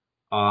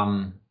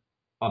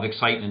of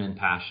excitement and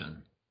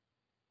passion.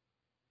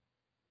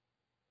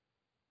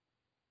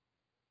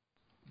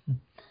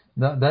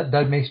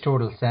 That makes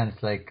total sense.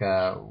 Like,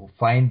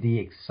 find the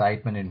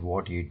excitement in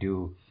what you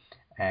do,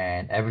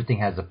 and everything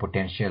has the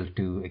potential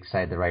to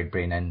excite the right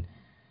brain. And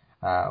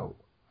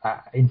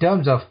in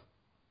terms of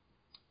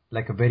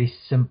like a very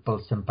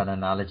simple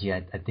analogy,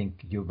 I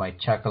think you might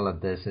chuckle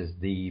at this. Is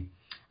the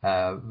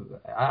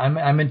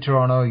I'm in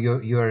Toronto.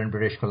 You're in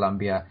British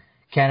Columbia.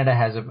 Canada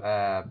has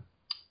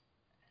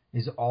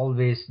is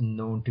always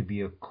known to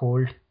be a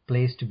cold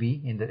place to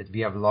be.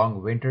 We have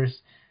long winters.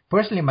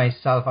 Personally,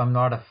 myself, I'm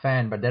not a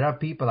fan, but there are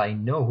people I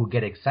know who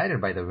get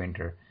excited by the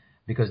winter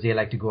because they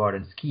like to go out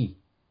and ski,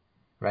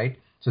 right?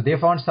 So they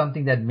found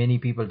something that many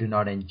people do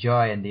not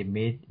enjoy, and they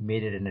made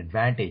it an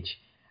advantage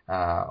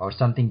or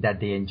something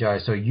that they enjoy.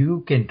 So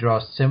you can draw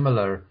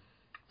similar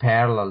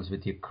parallels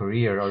with your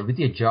career or with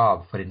your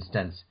job, for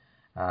instance.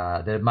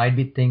 There might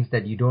be things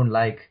that you don't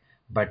like,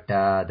 but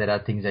there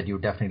are things that you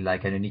definitely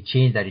like, and when you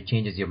change that, it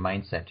changes your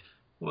mindset.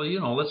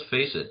 Well, let's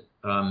face it.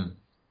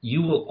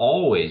 You will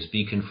always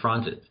be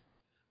confronted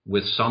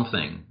with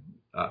something,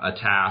 a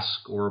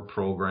task or a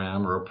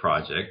program or a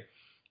project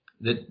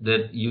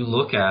that you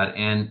look at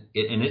and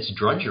it's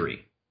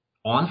drudgery.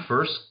 On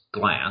first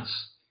glance,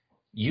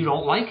 you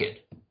don't like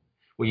it.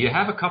 Well, you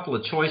have a couple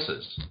of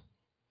choices.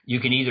 You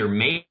can either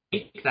make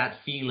that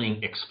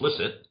feeling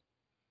explicit,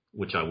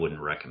 which I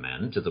wouldn't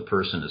recommend to the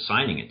person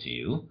assigning it to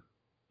you,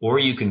 or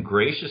you can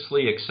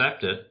graciously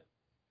accept it.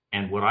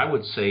 And what I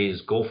would say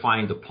is go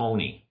find the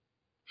pony.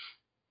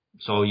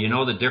 So you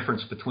know the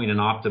difference between an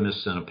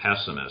optimist and a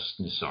pessimist,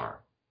 Nisar.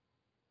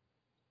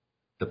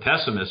 The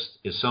pessimist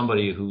is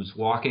somebody who's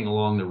walking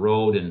along the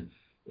road and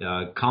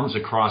comes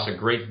across a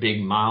great big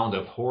mound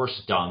of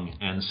horse dung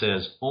and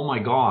says, oh my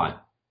God,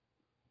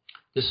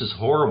 this is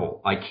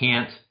horrible. I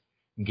can't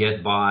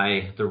get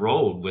by the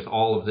road with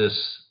all of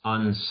this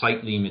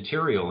unsightly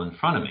material in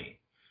front of me.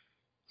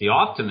 The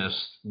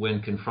optimist,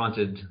 when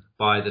confronted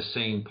by the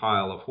same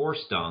pile of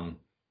horse dung,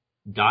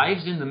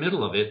 dives in the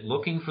middle of it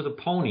looking for the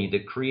pony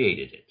that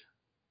created it.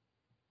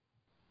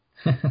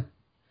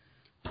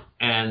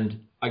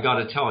 And I got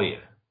to tell you,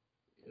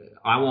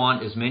 I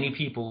want as many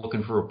people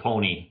looking for a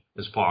pony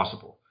as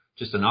possible.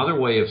 Just another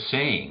way of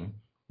saying,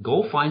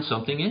 go find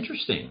something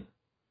interesting.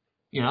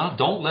 You know,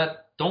 don't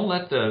let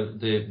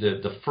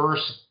the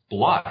first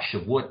blush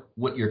of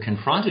what you're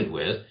confronted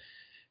with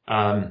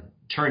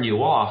turn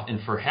you off.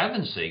 And for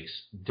heaven's sakes,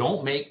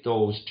 don't make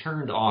those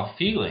turned off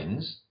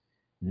feelings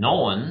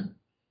known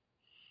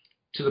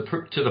to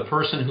the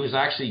person who's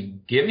actually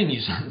giving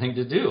you something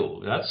to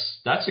do.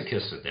 That's a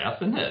kiss of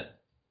death, isn't it?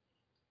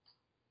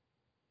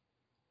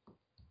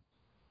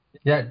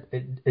 Yeah,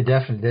 it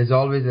definitely.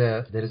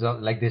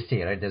 Like they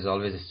say, right? There's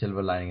always a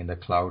silver lining in the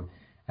cloud.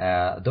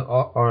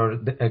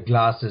 A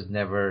glass is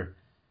never,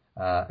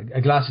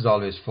 a glass is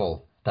always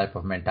full type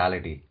of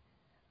mentality.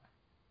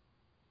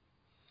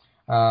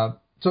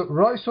 So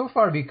Roy, so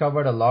far we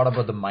covered a lot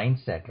about the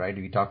mindset, right?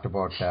 We talked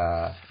about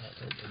the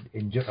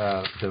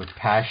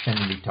passion.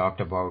 We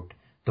talked about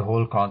the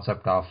whole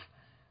concept of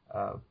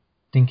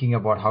thinking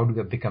about how do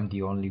we become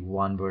the only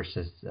one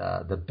versus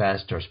the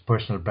best, or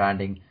personal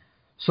branding.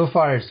 So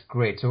far, it's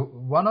great. So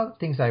one of the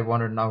things I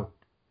want to now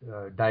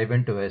dive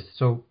into is,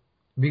 so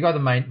we got the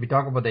mind, we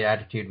talk about the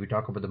attitude, we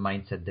talk about the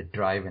mindset, the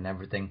drive, and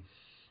everything.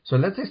 So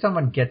let's say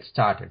someone gets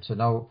started. So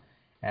now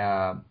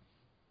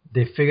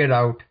they figured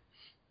out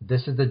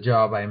this is the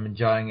job, I'm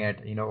enjoying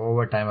it. You know,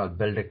 over time I'll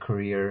build a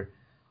career.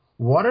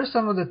 What are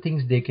some of the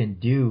things they can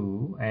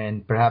do?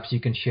 And perhaps you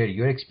can share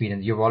your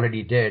experience. You've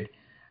already did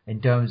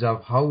in terms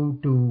of how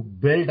to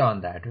build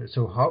on that.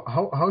 So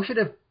how should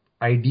an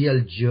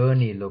ideal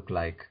journey look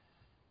like?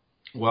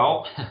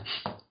 Well,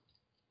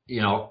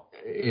 you know,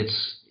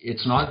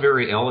 it's not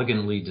very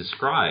elegantly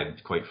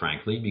described, quite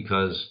frankly,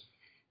 because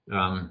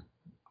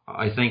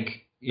I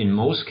think in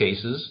most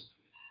cases,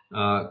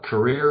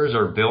 careers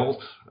are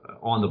built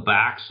on the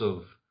backs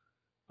of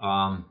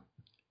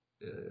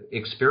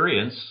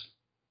experience,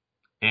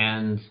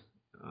 and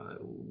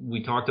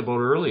we talked about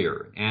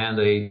earlier, and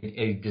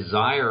a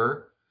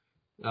desire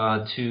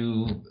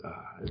to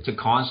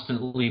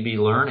constantly be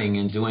learning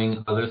and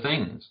doing other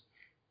things.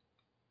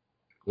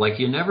 Like,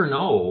 you never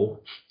know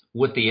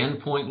what the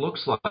end point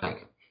looks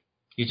like.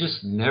 You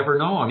just never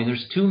know. I mean,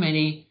 there's too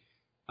many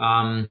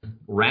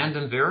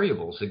random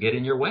variables that get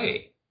in your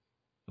way.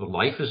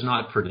 Life is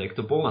not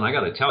predictable, and I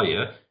got to tell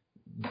you,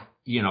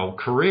 you know,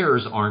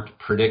 careers aren't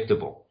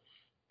predictable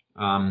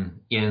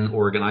in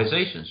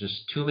organizations.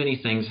 There's too many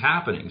things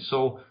happening.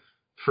 So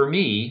for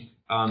me,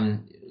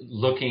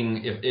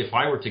 if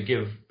I were to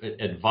give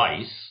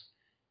advice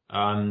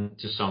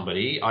to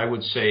somebody, I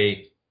would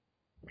say,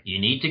 you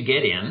need to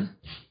get in,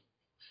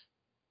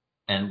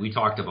 and we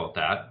talked about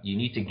that. You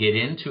need to get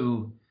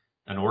into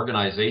an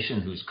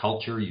organization whose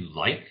culture you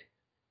like,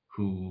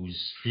 whose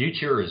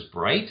future is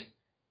bright,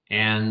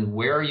 and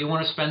where you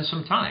want to spend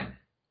some time.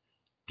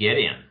 Get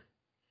in.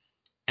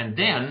 And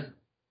then,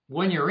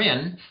 when you're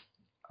in,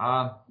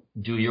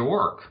 do your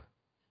work.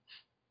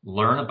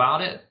 Learn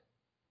about it.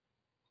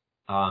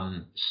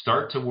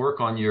 Start to work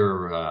on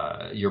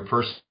your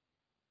person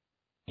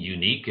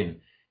unique in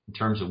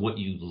terms of what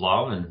you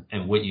love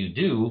and what you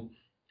do,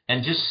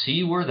 and just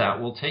see where that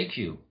will take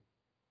you.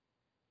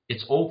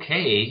 It's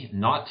okay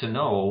not to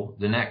know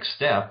the next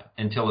step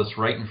until it's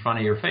right in front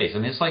of your face. I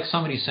mean, it's like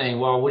somebody saying,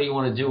 well, what do you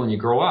want to do when you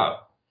grow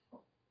up?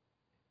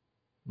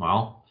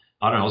 Well,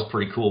 I don't know, it's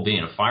pretty cool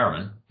being a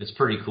fireman. It's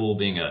pretty cool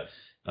being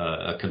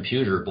a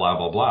computer, blah,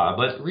 blah, blah.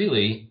 But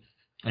really,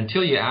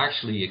 until you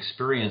actually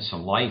experience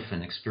some life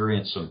and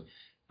experience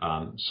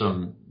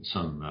some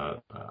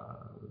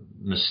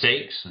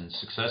mistakes and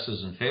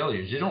successes and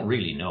failures, you don't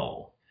really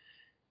know.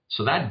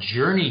 So that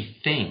journey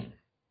thing,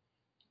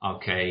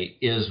 okay,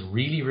 is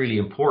really, really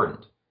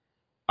important.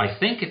 I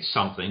think it's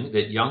something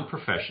that young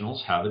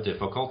professionals have a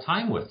difficult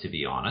time with, to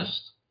be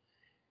honest.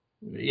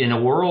 In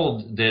a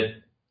world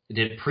that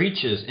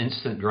preaches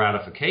instant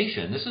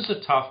gratification, this is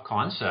a tough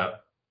concept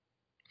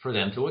for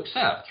them to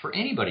accept, for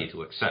anybody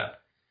to accept.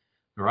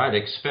 All right,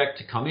 expect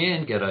to come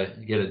in, get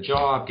a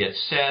job, get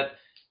set,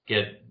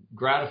 get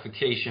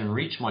gratification,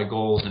 reach my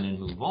goals, and then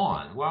move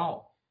on.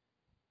 Well,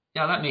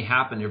 yeah, that may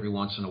happen every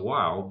once in a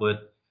while,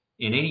 but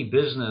in any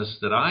business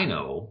that I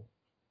know,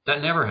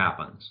 that never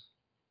happens.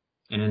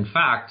 And in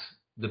fact,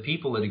 the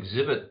people that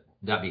exhibit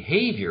that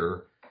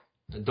behavior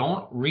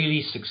don't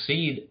really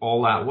succeed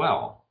all that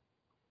well,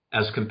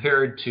 as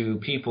compared to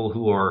people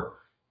who are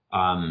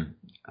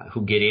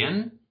who get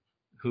in,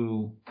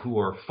 who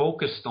are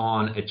focused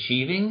on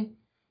achieving,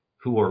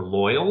 who are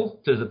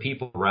loyal to the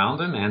people around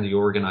them and the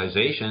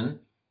organization,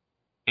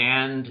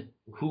 and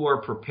who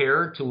are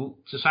prepared to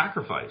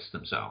sacrifice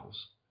themselves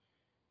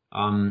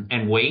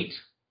and wait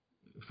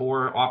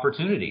for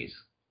opportunities.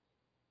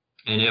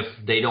 And if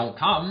they don't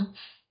come,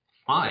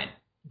 fine,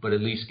 but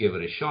at least give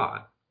it a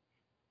shot.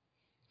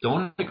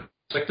 Don't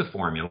expect a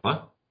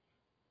formula.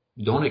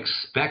 Don't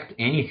expect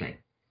anything.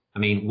 I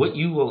mean, what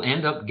you will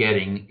end up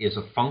getting is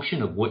a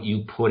function of what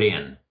you put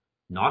in,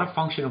 not a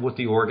function of what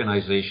the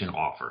organization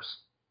offers.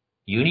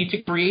 You need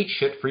to create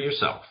shit for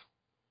yourself.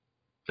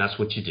 That's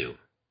what you do.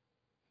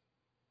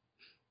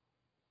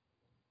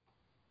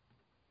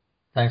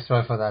 Thanks,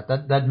 Roy, for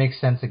that. That makes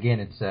sense. Again,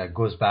 it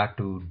goes back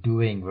to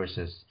doing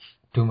versus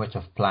too much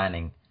of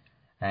planning.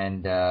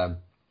 And the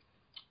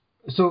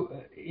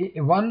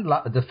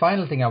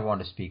final thing I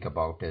want to speak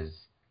about is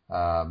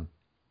um,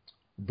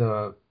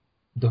 the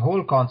the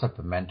whole concept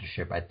of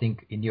mentorship. I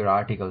think in your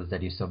articles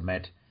that you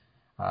submit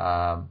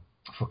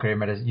for Career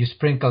Matters, you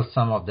sprinkle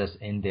some of this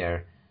in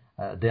there,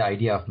 the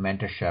idea of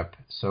mentorship.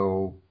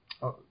 So,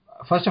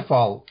 first of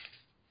all,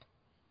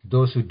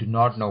 those who do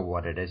not know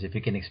what it is, if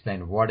you can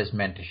explain what is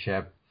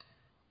mentorship,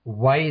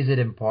 why is it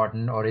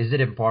important, or is it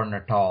important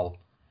at all,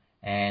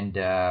 and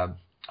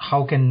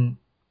how can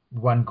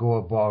one go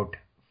about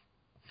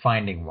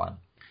finding one?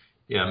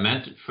 Yeah,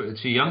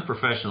 to young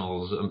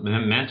professionals,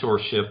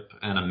 mentorship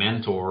and a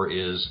mentor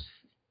is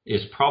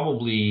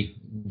probably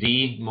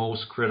the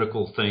most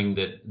critical thing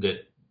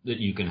that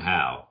you can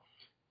have.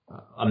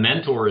 A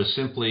mentor is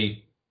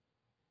simply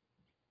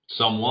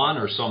someone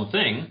or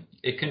something.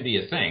 It can be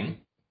a thing.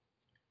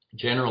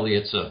 Generally,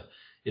 it's a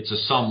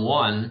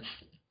someone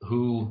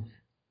who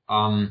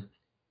can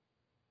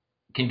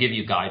give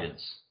you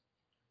guidance,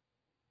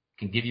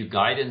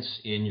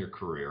 in your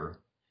career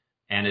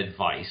and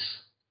advice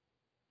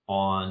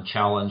on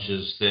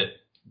challenges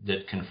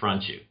that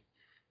confront you.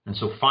 And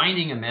so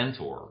finding a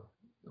mentor,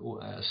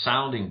 a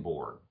sounding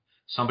board,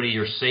 somebody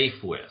you're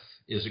safe with,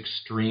 is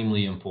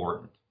extremely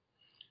important.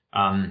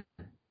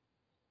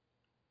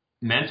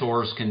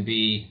 Mentors can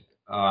be,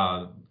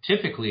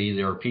 typically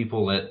there are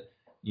people that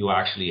you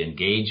actually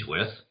engage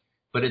with,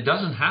 but it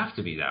doesn't have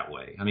to be that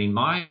way. I mean,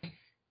 my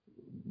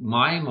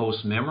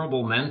most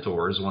memorable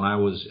mentors when I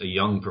was a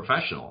young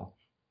professional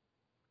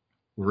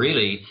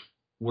really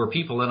were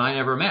people that I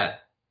never met,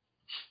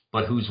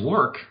 but whose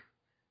work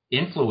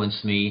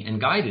influenced me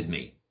and guided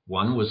me.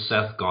 One was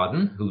Seth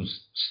Godin,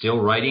 who's still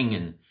writing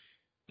in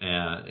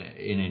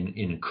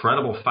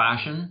incredible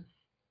fashion.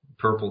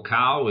 Purple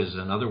Cow is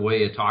another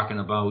way of talking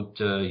about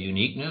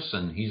uniqueness,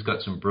 and he's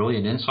got some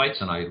brilliant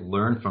insights, and I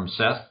learn from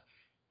Seth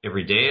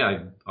every day.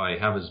 I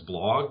have his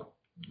blog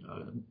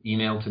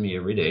emailed to me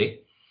every day.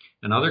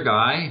 Another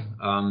guy,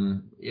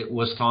 it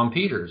was Tom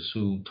Peters,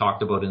 who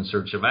talked about In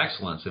Search of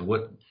Excellence and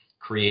what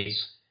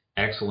creates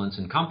excellence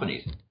in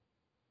companies.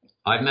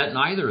 I've met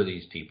neither of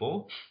these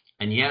people,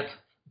 and yet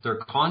their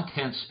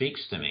content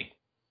speaks to me,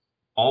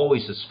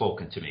 always has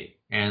spoken to me,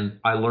 and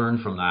I learn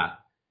from that,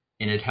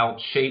 and it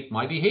helps shape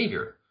my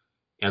behavior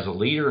as a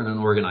leader in an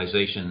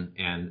organization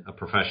and a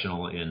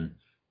professional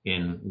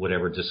in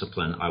whatever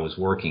discipline I was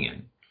working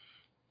in.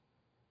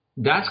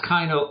 That's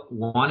kind of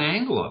one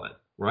angle of it,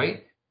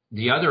 right?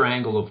 The other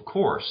angle, of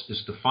course,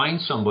 is to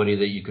find somebody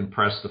that you can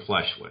press the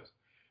flesh with,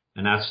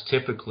 and that's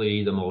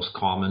typically the most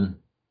common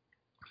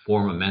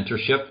form of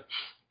mentorship.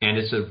 And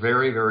it's a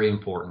very, very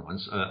important one,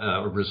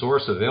 a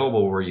resource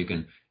available where you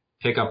can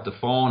pick up the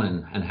phone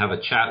and have a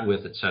chat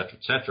with, et cetera,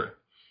 et cetera.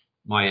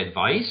 My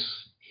advice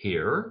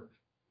here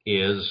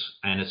is,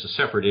 and it's a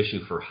separate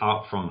issue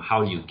from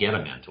how you get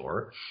a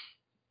mentor,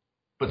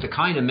 but the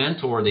kind of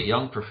mentor that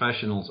young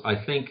professionals,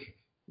 I think,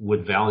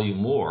 would value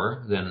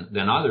more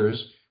than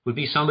others would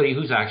be somebody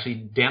who's actually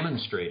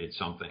demonstrated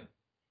something.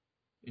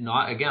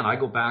 Again, I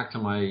go back to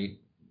my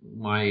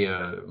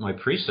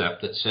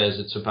precept that says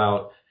it's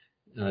about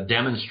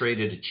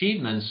demonstrated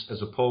achievements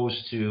as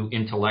opposed to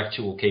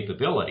intellectual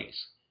capabilities.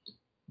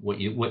 What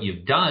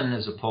you've done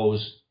as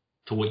opposed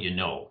to what you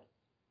know.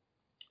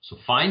 So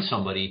find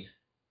somebody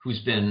who's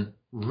been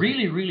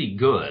really, really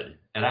good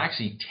at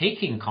actually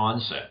taking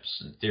concepts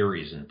and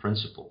theories and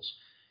principles,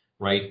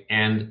 right,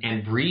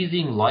 and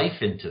breathing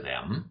life into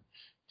them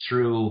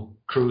through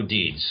crude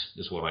deeds,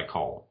 is what I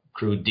call them.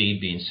 Crude deed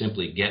being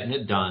simply getting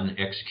it done,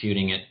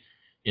 executing it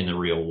in the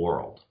real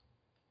world.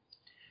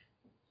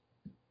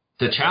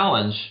 The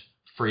challenge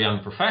for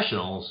young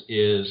professionals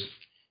is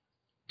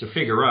to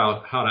figure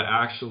out how to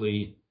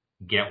actually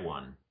get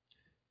one.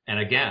 And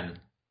again,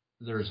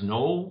 there's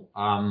no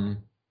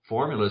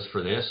formulas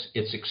for this.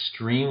 It's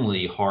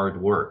extremely hard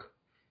work.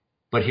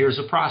 But here's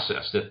a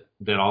process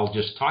that I'll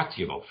just talk to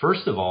you about.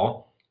 First of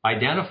all,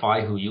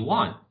 identify who you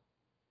want.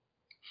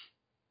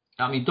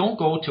 I mean, don't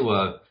go to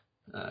a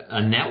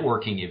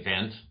networking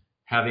event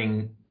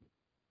having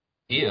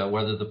no idea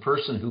whether the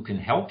person who can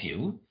help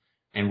you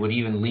and would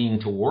even lean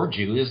towards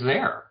you is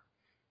there.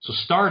 So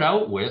start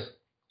out with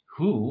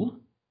who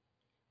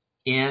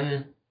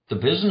in the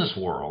business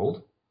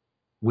world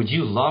would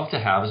you love to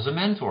have as a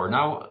mentor?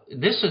 Now,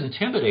 this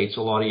intimidates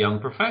a lot of young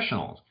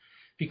professionals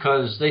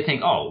because they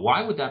think, oh,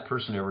 why would that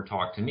person ever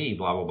talk to me?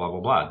 Blah, blah, blah, blah,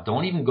 blah.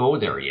 Don't even go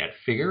there yet.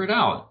 Figure it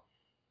out.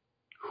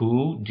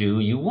 Who do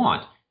you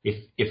want?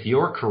 If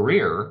your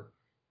career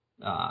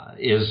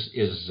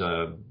is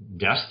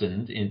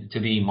destined to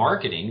be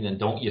marketing, then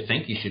don't you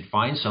think you should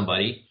find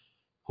somebody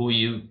who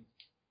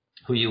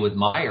you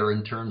admire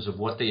in terms of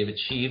what they have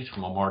achieved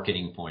from a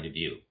marketing point of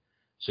view?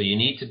 So you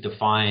need to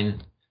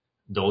define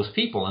those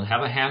people and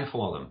have a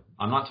handful of them.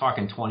 I'm not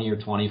talking 20 or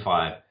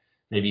 25,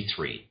 maybe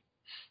 3,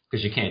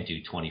 because you can't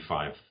do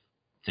 25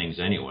 things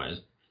anyways.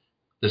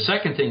 The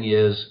second thing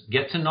is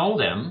get to know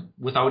them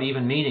without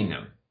even meeting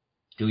them.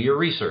 Do your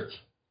research.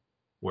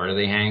 Where do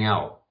they hang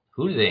out?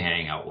 Who do they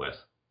hang out with?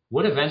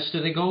 What events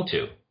do they go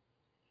to?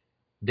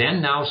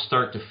 Then now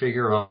start to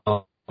figure out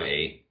a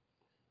way.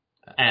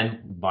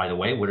 And by the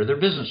way, what are their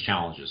business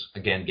challenges?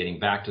 Again, getting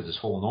back to this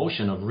whole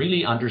notion of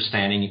really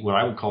understanding what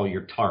I would call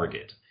your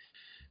target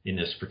in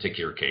this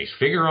particular case.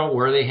 Figure out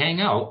where they hang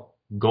out.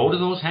 Go to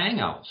those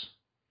hangouts.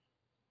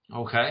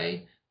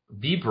 Okay?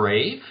 Be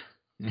brave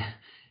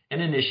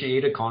and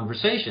initiate a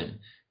conversation.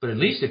 But at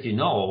least if you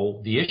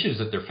know the issues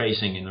that they're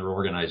facing in their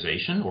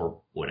organization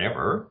or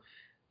whatever,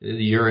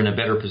 you're in a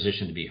better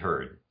position to be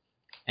heard.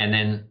 And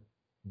then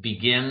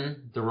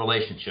begin the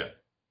relationship.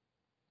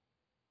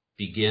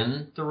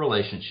 Begin the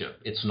relationship.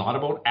 It's not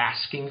about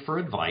asking for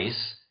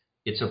advice.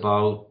 It's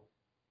about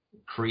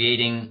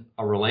creating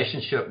a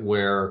relationship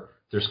where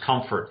there's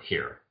comfort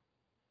here.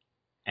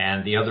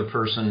 And the other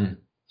person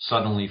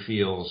suddenly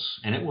feels,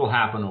 and it will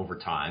happen over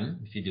time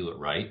if you do it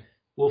right,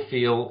 will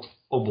feel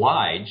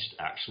obliged,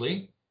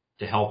 actually,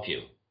 to help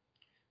you.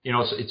 You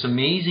know, it's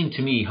amazing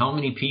to me how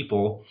many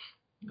people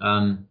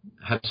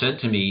have said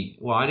to me,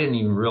 well, I didn't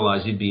even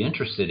realize you'd be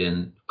interested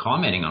in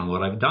commenting on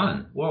what I've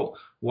done. Well,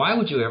 why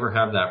would you ever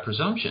have that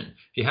presumption?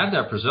 If you have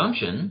that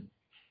presumption,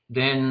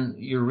 then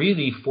you're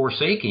really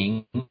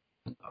forsaking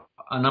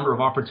a number of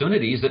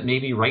opportunities that may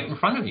be right in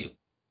front of you.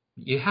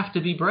 You have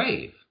to be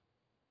brave.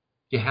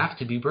 You have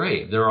to be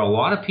brave. There are a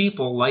lot of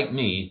people like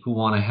me who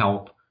want to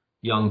help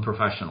young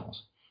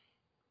professionals.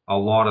 A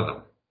lot of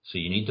them. So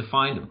you need to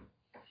find them,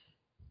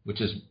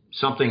 which is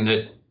something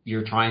that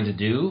you're trying to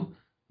do,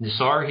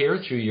 Nisar, here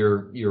through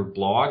your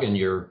blog and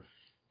your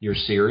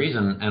series,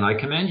 and I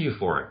commend you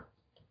for it.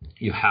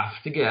 You have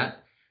to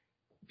get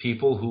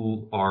people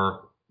who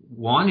are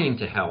wanting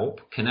to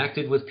help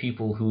connected with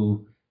people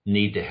who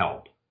need to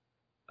help.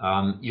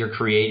 You're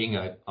creating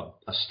a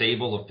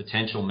stable of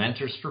potential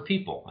mentors for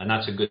people, and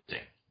that's a good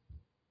thing.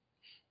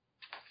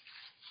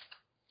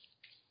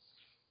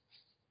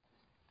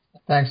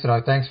 Thanks,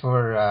 Roy. Thanks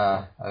for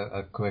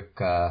a quick.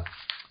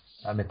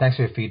 Thanks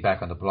for your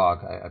feedback on the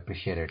blog. I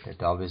appreciate it.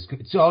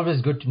 It's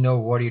always good to know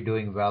what you're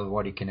doing well,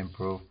 what you can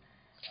improve.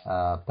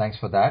 Thanks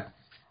for that.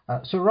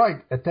 So,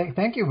 Roy,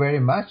 thank you very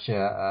much.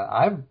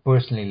 I've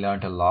personally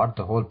learned a lot.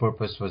 The whole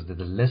purpose was that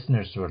the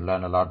listeners would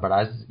learn a lot. But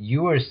as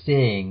you were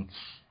saying,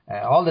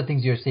 all the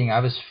things you're saying, I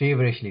was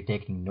feverishly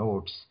taking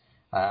notes.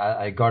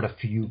 I got a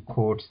few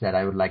quotes that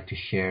I would like to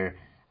share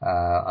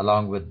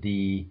along with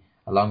the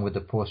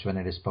post when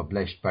it is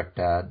published. But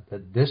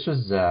this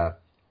was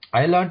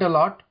I learned a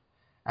lot.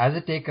 As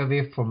a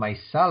takeaway for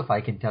myself, I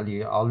can tell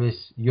you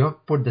always you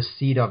have put the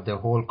seed of the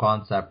whole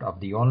concept of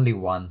the only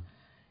one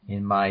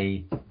in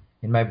my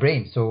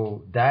brain.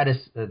 So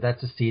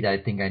that's a seed I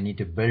think I need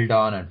to build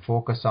on and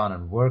focus on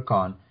and work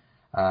on,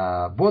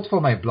 both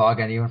for my blog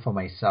and even for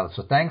myself.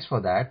 So thanks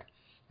for that.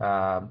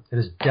 There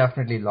is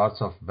definitely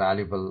lots of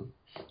valuable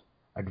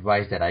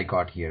advice that I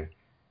got here.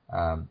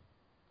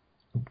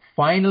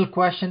 Final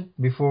question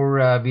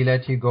before we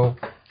let you go.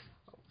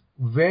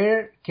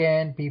 Where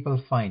can people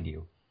find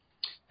you?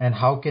 And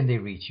how can they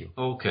reach you?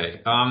 Okay.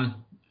 And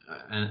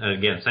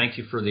again, thank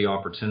you for the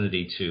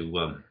opportunity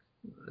to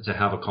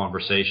have a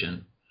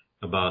conversation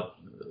about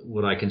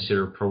what I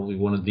consider probably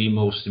one of the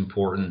most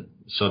important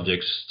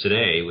subjects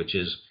today, which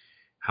is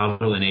how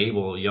to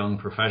enable young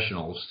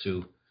professionals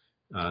to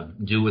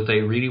do what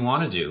they really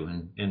want to do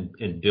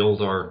and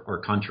build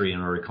our country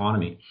and our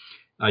economy.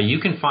 You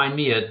can find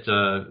me at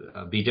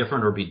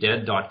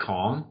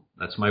bedifferentorbedead.com.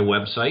 That's my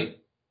website.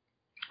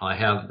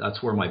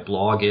 That's where my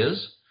blog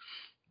is.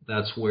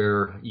 That's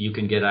where you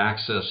can get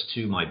access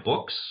to my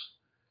books.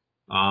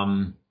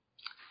 And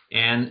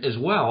as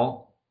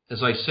well,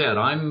 as I said,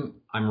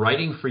 I'm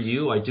writing for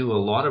you. I do a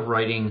lot of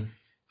writing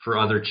for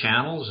other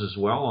channels as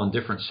well on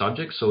different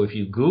subjects. So if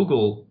you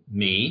Google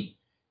me,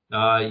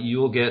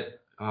 you'll get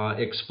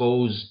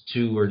exposed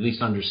to, or at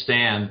least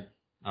understand,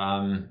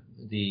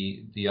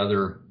 the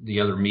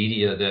other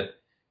media that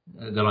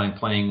I'm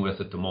playing with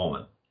at the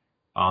moment.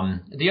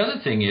 The other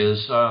thing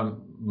is,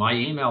 my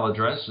email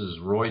address is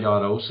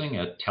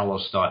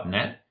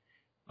roy.osing@telus.net.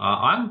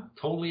 I'm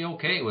totally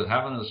okay with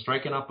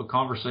striking up a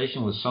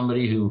conversation with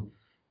somebody who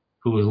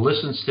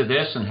listens to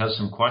this and has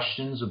some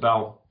questions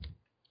about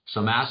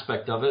some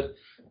aspect of it.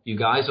 You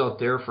guys out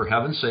there, for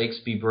heaven's sakes,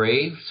 be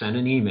brave. Send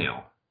an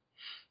email.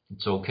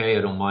 It's okay.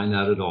 I don't mind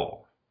that at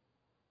all.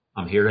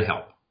 I'm here to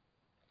help.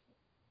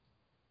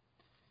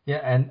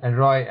 Yeah, and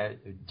Roy,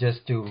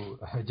 just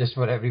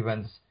for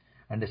everyone's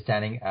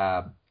understanding,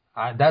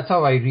 that's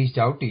how I reached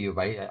out to you.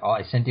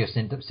 I sent you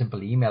a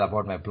simple email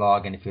about my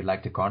blog, and if you'd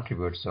like to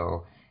contribute,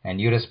 and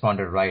you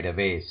responded right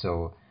away.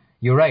 So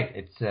you're right.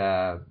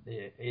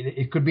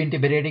 It could be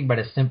intimidating, but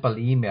a simple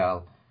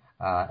email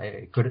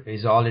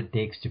is all it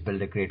takes to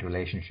build a great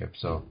relationship.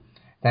 So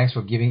thanks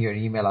for giving your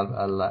email.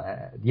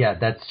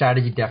 That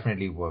strategy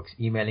definitely works.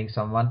 Emailing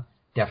someone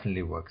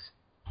definitely works.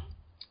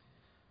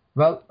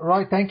 Well,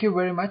 Roy, thank you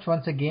very much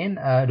once again.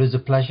 It was a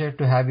pleasure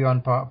to have you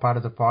on part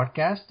of the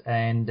podcast,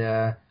 and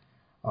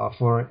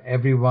for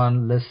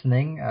everyone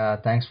listening.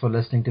 Thanks for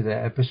listening to the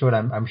episode.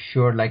 I'm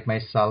sure, like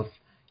myself,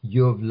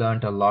 you've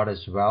learned a lot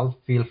as well.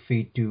 Feel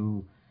free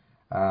to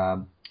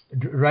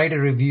write a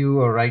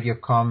review or write your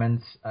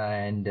comments,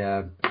 and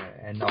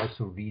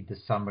also read the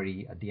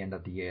summary at the end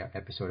of the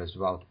episode as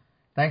well.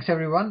 Thanks,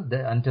 everyone.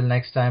 Until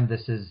next time,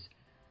 this is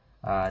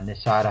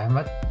Nisar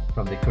Ahmed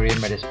from the Career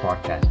Medis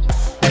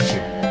podcast.